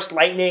a force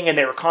lightning, and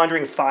they were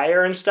conjuring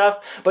fire and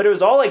stuff, but it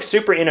was all like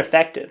super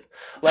ineffective.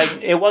 Like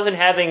it wasn't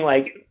having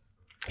like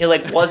it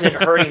like wasn't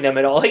hurting them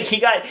at all. Like he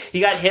got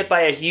hit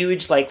by a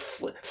huge like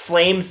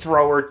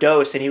flamethrower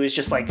dose, and he was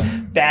just like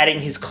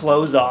batting his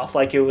clothes off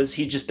like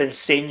he'd just been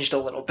singed a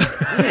little bit.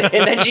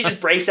 And then she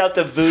just breaks out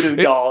the voodoo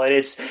doll, and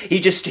he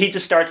just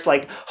starts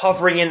like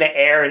hovering in the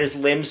air, and his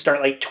limbs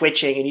start like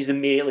twitching, and he's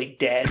immediately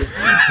dead.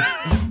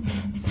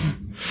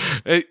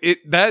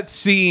 That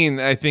scene,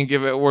 I think,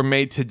 if it were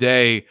made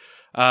today,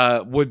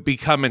 would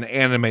become an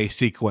anime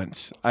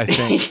sequence, I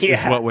think,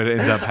 is what would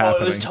end up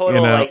happening. Oh, it was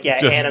total,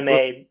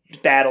 anime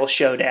battle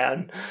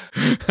showdown.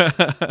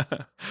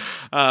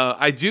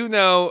 I do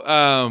know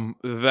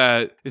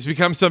that it's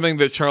become something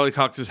that Charlie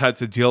Cox has had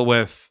to deal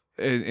with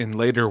in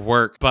later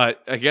work,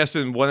 but I guess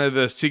in one of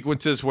the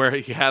sequences where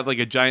he had like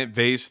a giant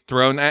vase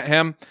thrown at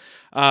him,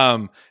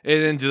 it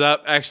ended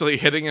up actually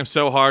hitting him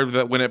so hard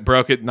that when it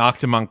broke, it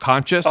knocked him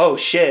unconscious. Oh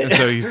shit. And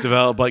so he's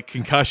developed like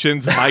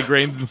concussions,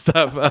 migraines and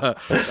stuff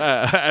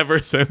ever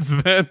since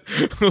then,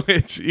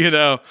 which, you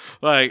know,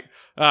 like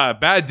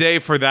bad day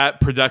for that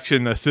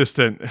production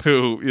assistant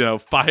who, you know,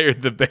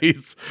 fired the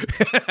base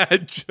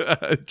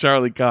at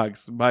Charlie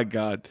Cox. My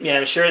God. Yeah,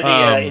 I'm sure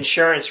the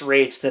insurance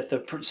rates that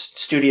the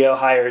studio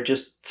hired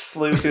just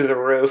flew through the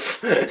roof.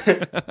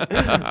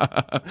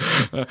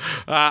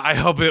 I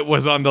hope it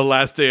was on the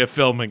last day of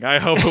filming.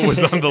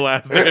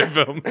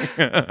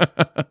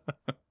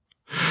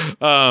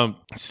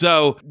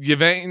 So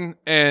Yvain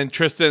and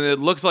Tristan, it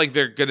looks like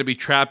they're going to be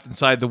trapped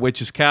inside the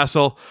witch's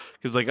castle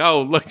because, like,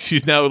 oh look,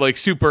 she's now like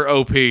super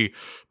OP.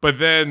 But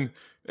then,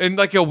 in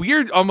like a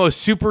weird,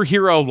 almost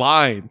superhero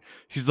line,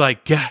 she's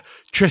like,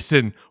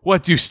 "Tristan,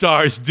 what do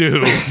stars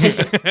do?"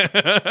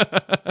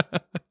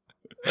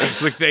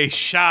 Like they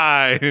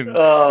shine, and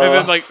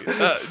then like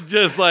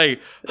just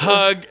like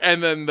hug,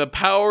 and then the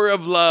power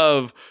of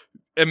love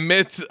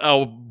emits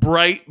a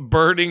bright,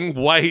 burning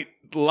white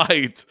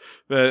light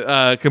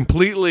that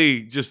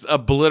completely just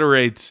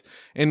obliterates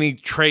any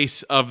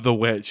trace of the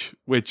witch,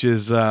 which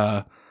is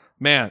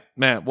man,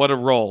 what a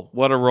role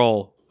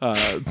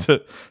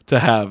to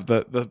have.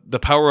 The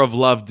power of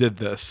love did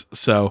this.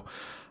 So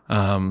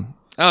I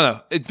don't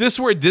know. If this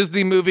were a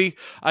Disney movie,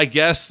 I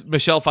guess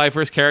Michelle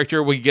Pfeiffer's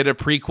character would get a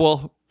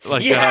prequel,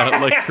 like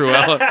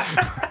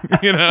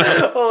Cruella. You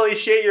know? Holy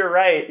shit, you're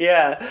right.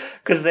 Yeah,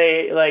 because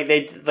it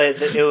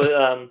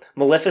was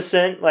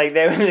Maleficent. Like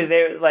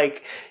they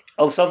like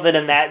something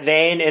in that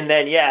vein, and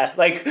then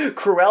like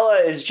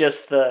Cruella is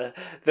just the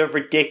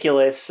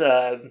ridiculous.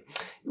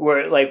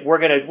 We're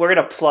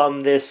gonna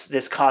plumb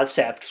this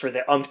concept for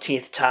the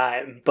umpteenth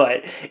time,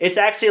 but it's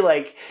actually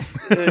like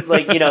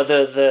you know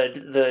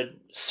the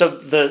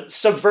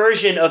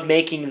subversion of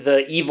making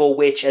the evil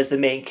witch as the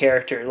main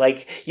character.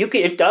 Like you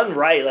could, if done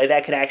right, like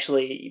that could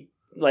actually,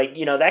 like,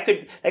 you know, that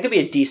could be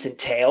a decent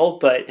tale,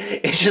 but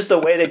it's just the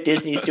way that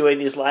Disney's doing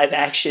these live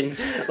action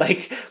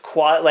like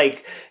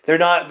they're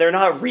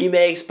not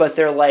remakes, but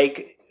they're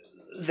like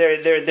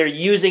they're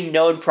using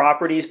known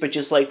properties, but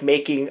just like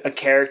making a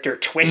character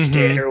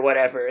twisted or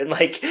whatever. And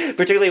like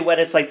particularly when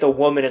it's like the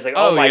woman is like,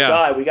 oh my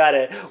god,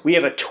 we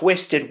have a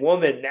twisted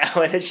woman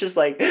now, and it's just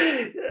like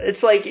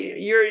it's like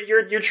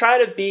you're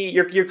trying to be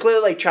you're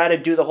clearly like trying to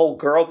do the whole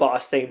girl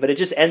boss thing, but it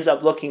just ends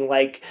up looking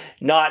like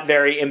not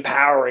very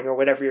empowering or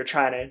whatever you're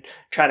trying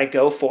to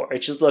go for. It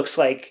just looks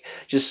like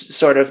just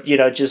sort of,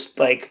 just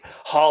like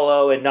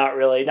hollow and not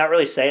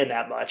really saying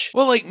that much.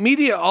 Well, like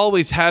media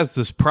always has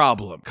this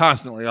problem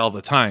constantly all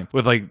the time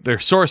with like their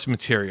source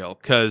material,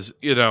 because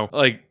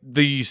like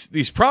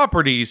these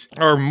properties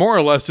are more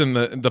or less in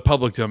the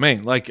public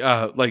domain, like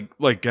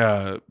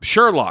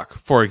Sherlock,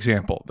 for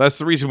example. That's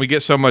the reason we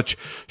get so much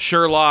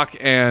Sherlock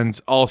and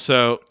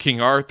also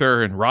King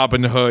Arthur and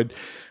Robin Hood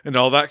and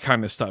all that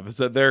kind of stuff, is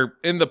that they're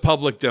in the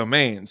public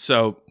domain.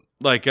 So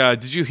like,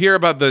 did you hear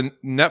about the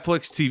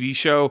Netflix TV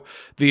show,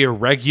 The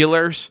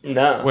Irregulars?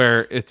 No.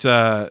 Where it's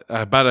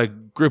about a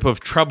group of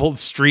troubled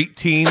street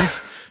teens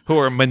who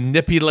are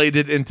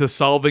manipulated into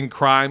solving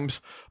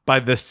crimes by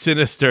the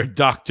sinister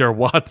Dr.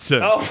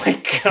 Watson. Oh my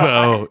god.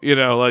 So,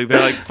 like they're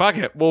like, fuck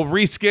it, we'll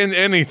reskin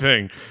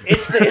anything.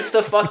 It's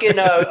the fucking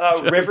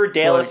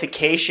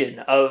Riverdale-ification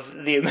of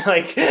the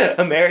like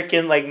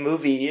American like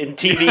movie and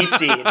TV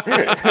scene.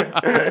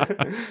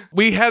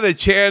 We had a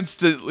chance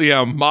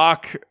to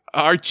mock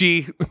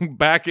Archie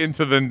back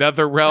into the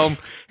nether realm,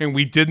 and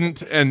we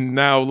didn't, and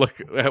now look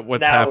at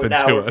what's happened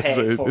to us.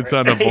 It's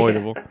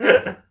unavoidable.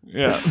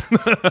 Yeah.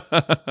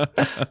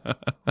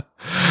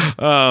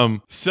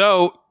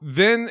 So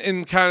then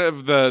in kind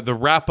of the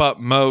wrap-up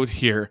mode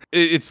here,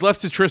 it's left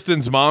to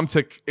Tristan's mom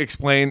to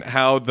explain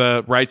how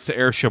the rights to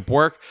heirship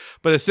work,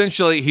 but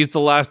essentially he's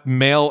the last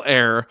male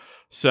heir,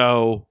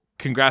 so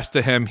congrats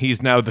to him.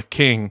 He's now the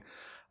king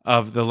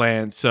of the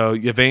land. So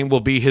Yvain will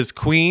be his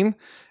queen,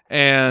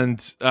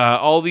 and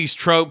all these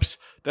tropes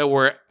that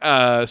were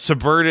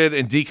subverted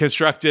and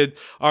deconstructed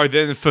are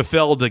then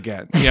fulfilled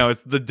again.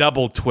 It's the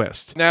double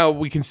twist. Now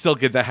we can still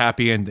get the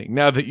happy ending.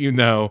 Now that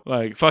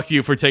like, fuck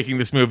you for taking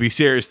this movie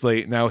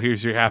seriously. Now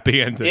here's your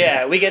happy ending.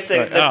 Yeah, we get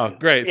oh,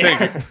 great. Thank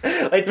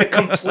you. Like the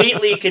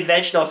completely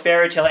conventional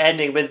fairy tale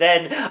ending. But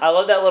then I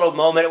love that little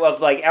moment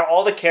of like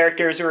all the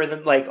characters who are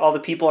like all the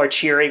people are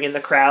cheering in the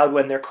crowd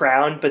when they're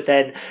crowned. But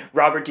then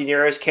Robert De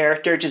Niro's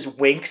character just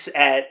winks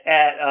at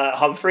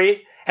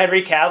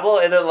Henry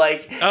Cavill, and then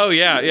like, oh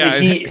yeah,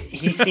 he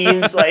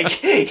seems like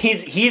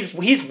he's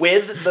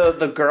with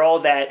the girl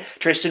that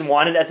Tristan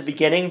wanted at the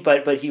beginning,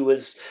 but he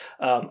was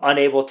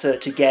unable to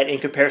get in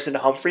comparison to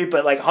Humphrey.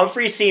 But like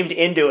Humphrey seemed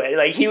into it,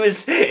 like he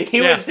was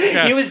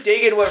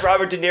digging what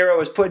Robert De Niro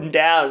was putting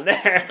down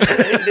there. He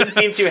didn't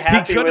seem too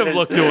happy. He could have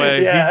looked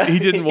away. Yeah. He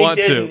didn't want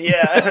to.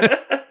 Yeah.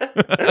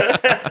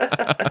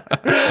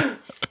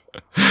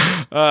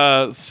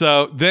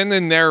 So then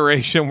in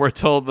narration, we're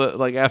told that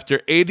like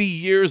after 80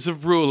 years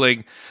of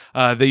ruling,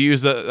 they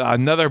use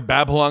another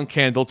Babylon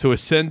candle to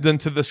ascend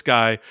into the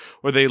sky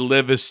where they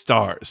live as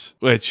stars,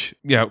 which,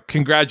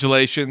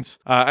 congratulations.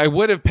 I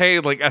would have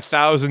paid like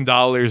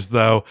 $1,000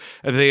 though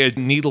if they had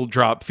needle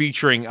drop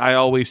featuring I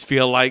Always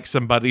Feel Like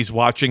Somebody's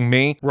Watching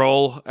Me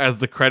roll as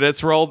the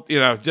credits rolled.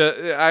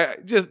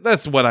 Just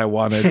that's what I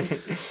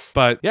wanted.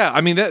 But yeah,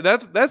 I mean,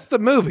 that's the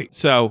movie.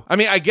 So, I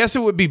mean, I guess it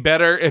would be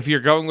better if you're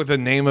going with the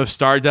name of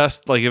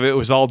Stardust, like if it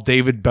was all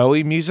David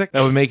Bowie music,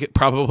 that would make it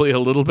probably a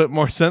little bit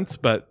more sense.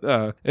 But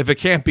if it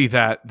can't be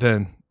that,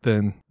 then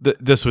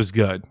this was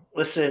good.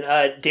 Listen,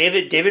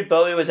 David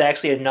Bowie was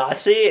actually a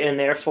Nazi, and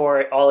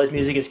therefore all his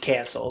music is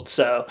canceled.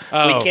 So we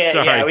can't.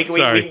 Sorry, yeah,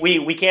 sorry.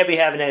 we can't be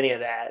having any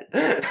of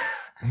that.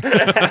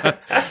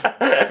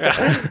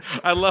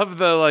 I love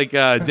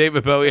the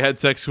David Bowie had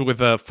sex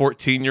with a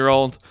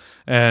 14-year-old.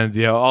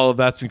 And, all of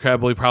that's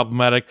incredibly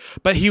problematic.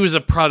 But he was a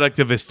product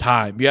of his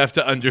time. You have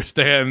to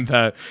understand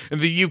that in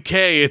the UK,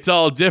 it's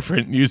all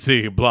different, you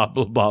see. Blah,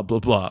 blah, blah, blah,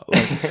 blah.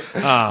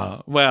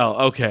 Well,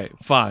 okay,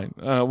 fine.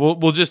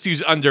 We'll just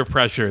use Under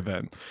Pressure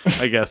then.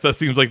 I guess that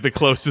seems like the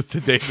closest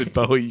to David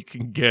Bowie you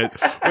can get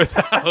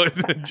without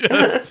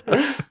just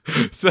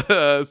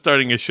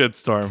starting a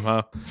shitstorm,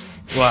 huh?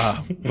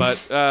 Wow. But,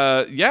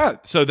 yeah,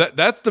 so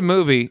that's the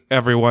movie,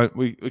 everyone.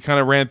 We kind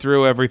of ran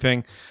through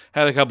everything.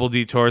 Had a couple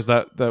detours.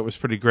 That was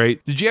pretty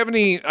great. Did you have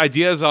any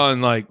ideas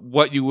on like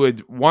what you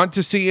would want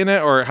to see in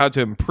it, or how to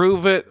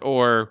improve it,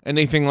 or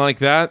anything like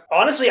that?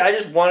 Honestly, I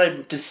just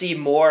wanted to see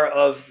more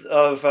of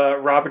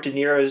Robert De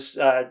Niro's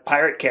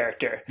pirate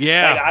character.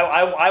 Yeah,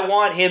 like, I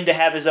want him to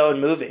have his own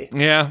movie.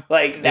 Yeah,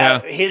 like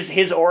that. Yeah.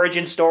 His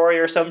origin story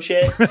or some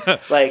shit.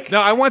 Like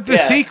no, I want the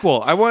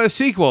sequel. I want a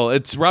sequel.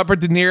 It's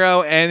Robert De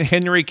Niro and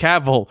Henry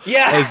Cavill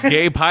as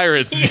gay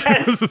pirates.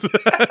 Yes.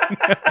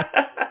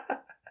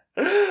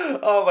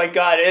 Oh my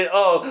god!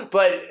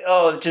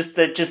 Just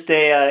a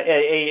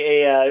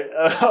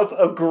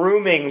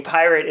grooming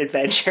pirate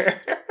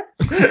adventure.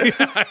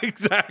 Yeah,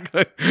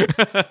 exactly.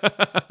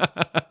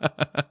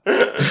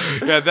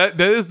 Yeah, that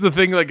is the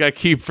thing. Like I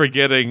keep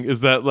forgetting is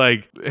that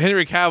like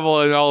Henry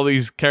Cavill and all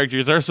these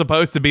characters are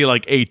supposed to be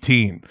like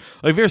 18.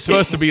 Like they're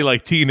supposed to be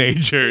like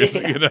teenagers,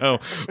 when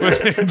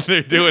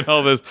they're doing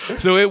all this.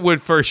 So it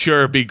would for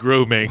sure be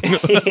grooming.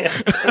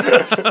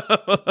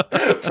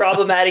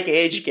 Problematic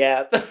age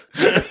gap.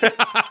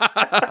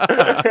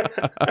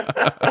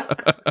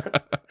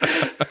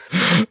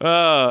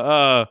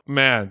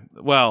 Man.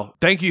 Well,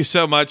 thank thank you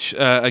so much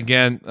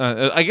again.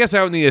 I guess I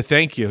don't need to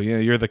thank you.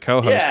 You're the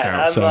co-host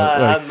now.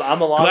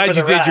 I'm along glad for the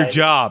you did ride. your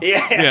job.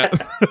 Yeah.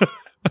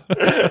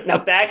 Now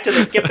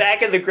get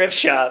back in the Griff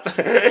shop.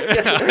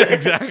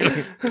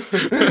 Exactly.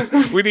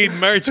 We need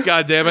merch,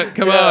 goddammit.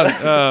 Come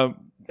on.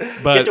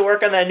 But get to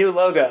work on that new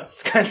logo.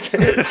 It's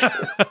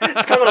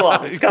coming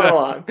along. It's coming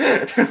along.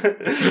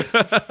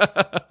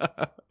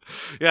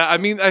 Yeah, I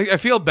mean, I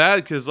feel bad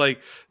because like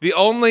the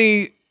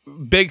only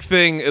big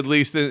thing, at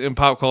least in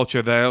pop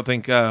culture, that I don't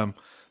think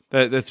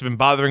that's been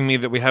bothering me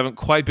that we haven't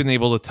quite been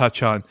able to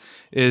touch on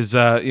is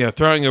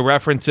throwing a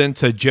reference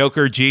into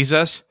Joker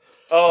Jesus.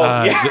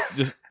 Oh, yeah.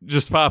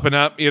 just popping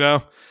up,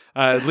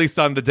 at least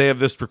on the day of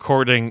this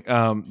recording.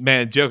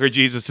 Man, Joker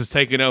Jesus has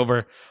taken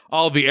over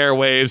all the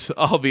airwaves,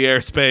 all the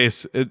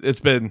airspace. It's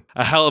been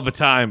a hell of a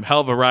time, hell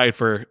of a ride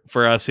for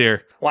us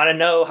here. Want to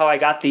know how I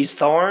got these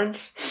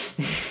thorns?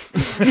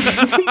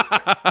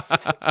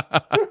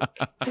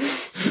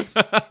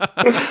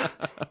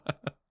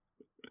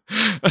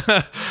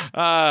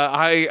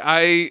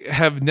 I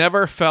have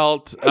never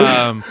felt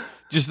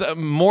just a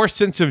more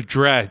sense of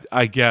dread,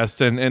 I guess,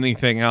 than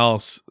anything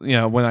else.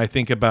 When I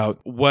think about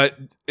what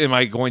am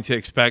I going to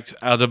expect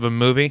out of a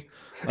movie,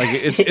 like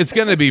it's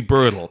going to be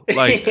brutal.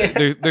 Like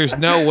there's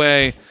no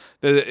way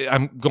that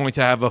I'm going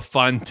to have a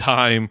fun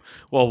time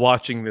while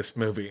watching this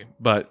movie.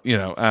 But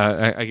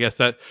I guess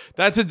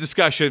that's a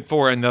discussion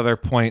for another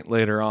point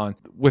later on.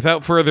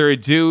 Without further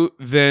ado,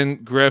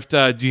 then Griff,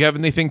 do you have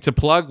anything to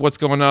plug? What's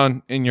going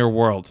on in your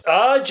world?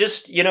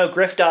 Just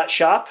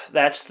griff.shop.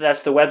 That's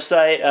the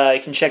website.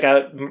 You can check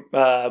out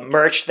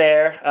merch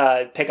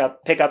there. Pick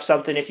up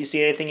something if you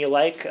see anything you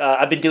like.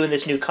 I've been doing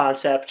this new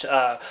concept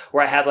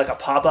where I have like a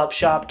pop-up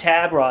shop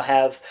tab where I'll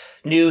have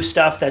new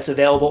stuff that's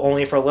available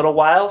only for a little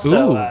while.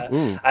 So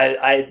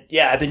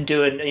I've been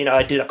doing,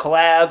 I did a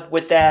collab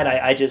with that.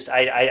 I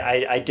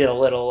did a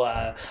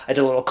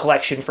little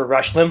collection for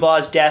Rush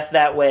Limbaugh's death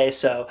that way.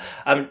 So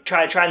I'm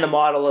trying the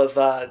model of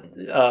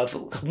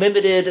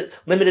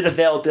limited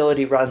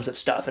availability runs of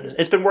stuff, and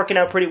it's been working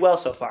out pretty well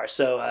so far.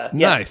 So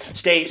nice.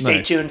 Stay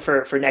tuned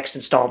for next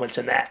installments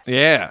in that.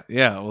 Yeah.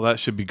 Well,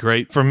 that should be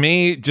great. For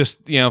me,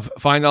 just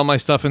find all my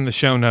stuff in the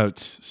show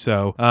notes.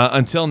 So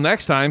until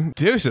next time,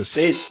 deuces.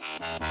 Peace.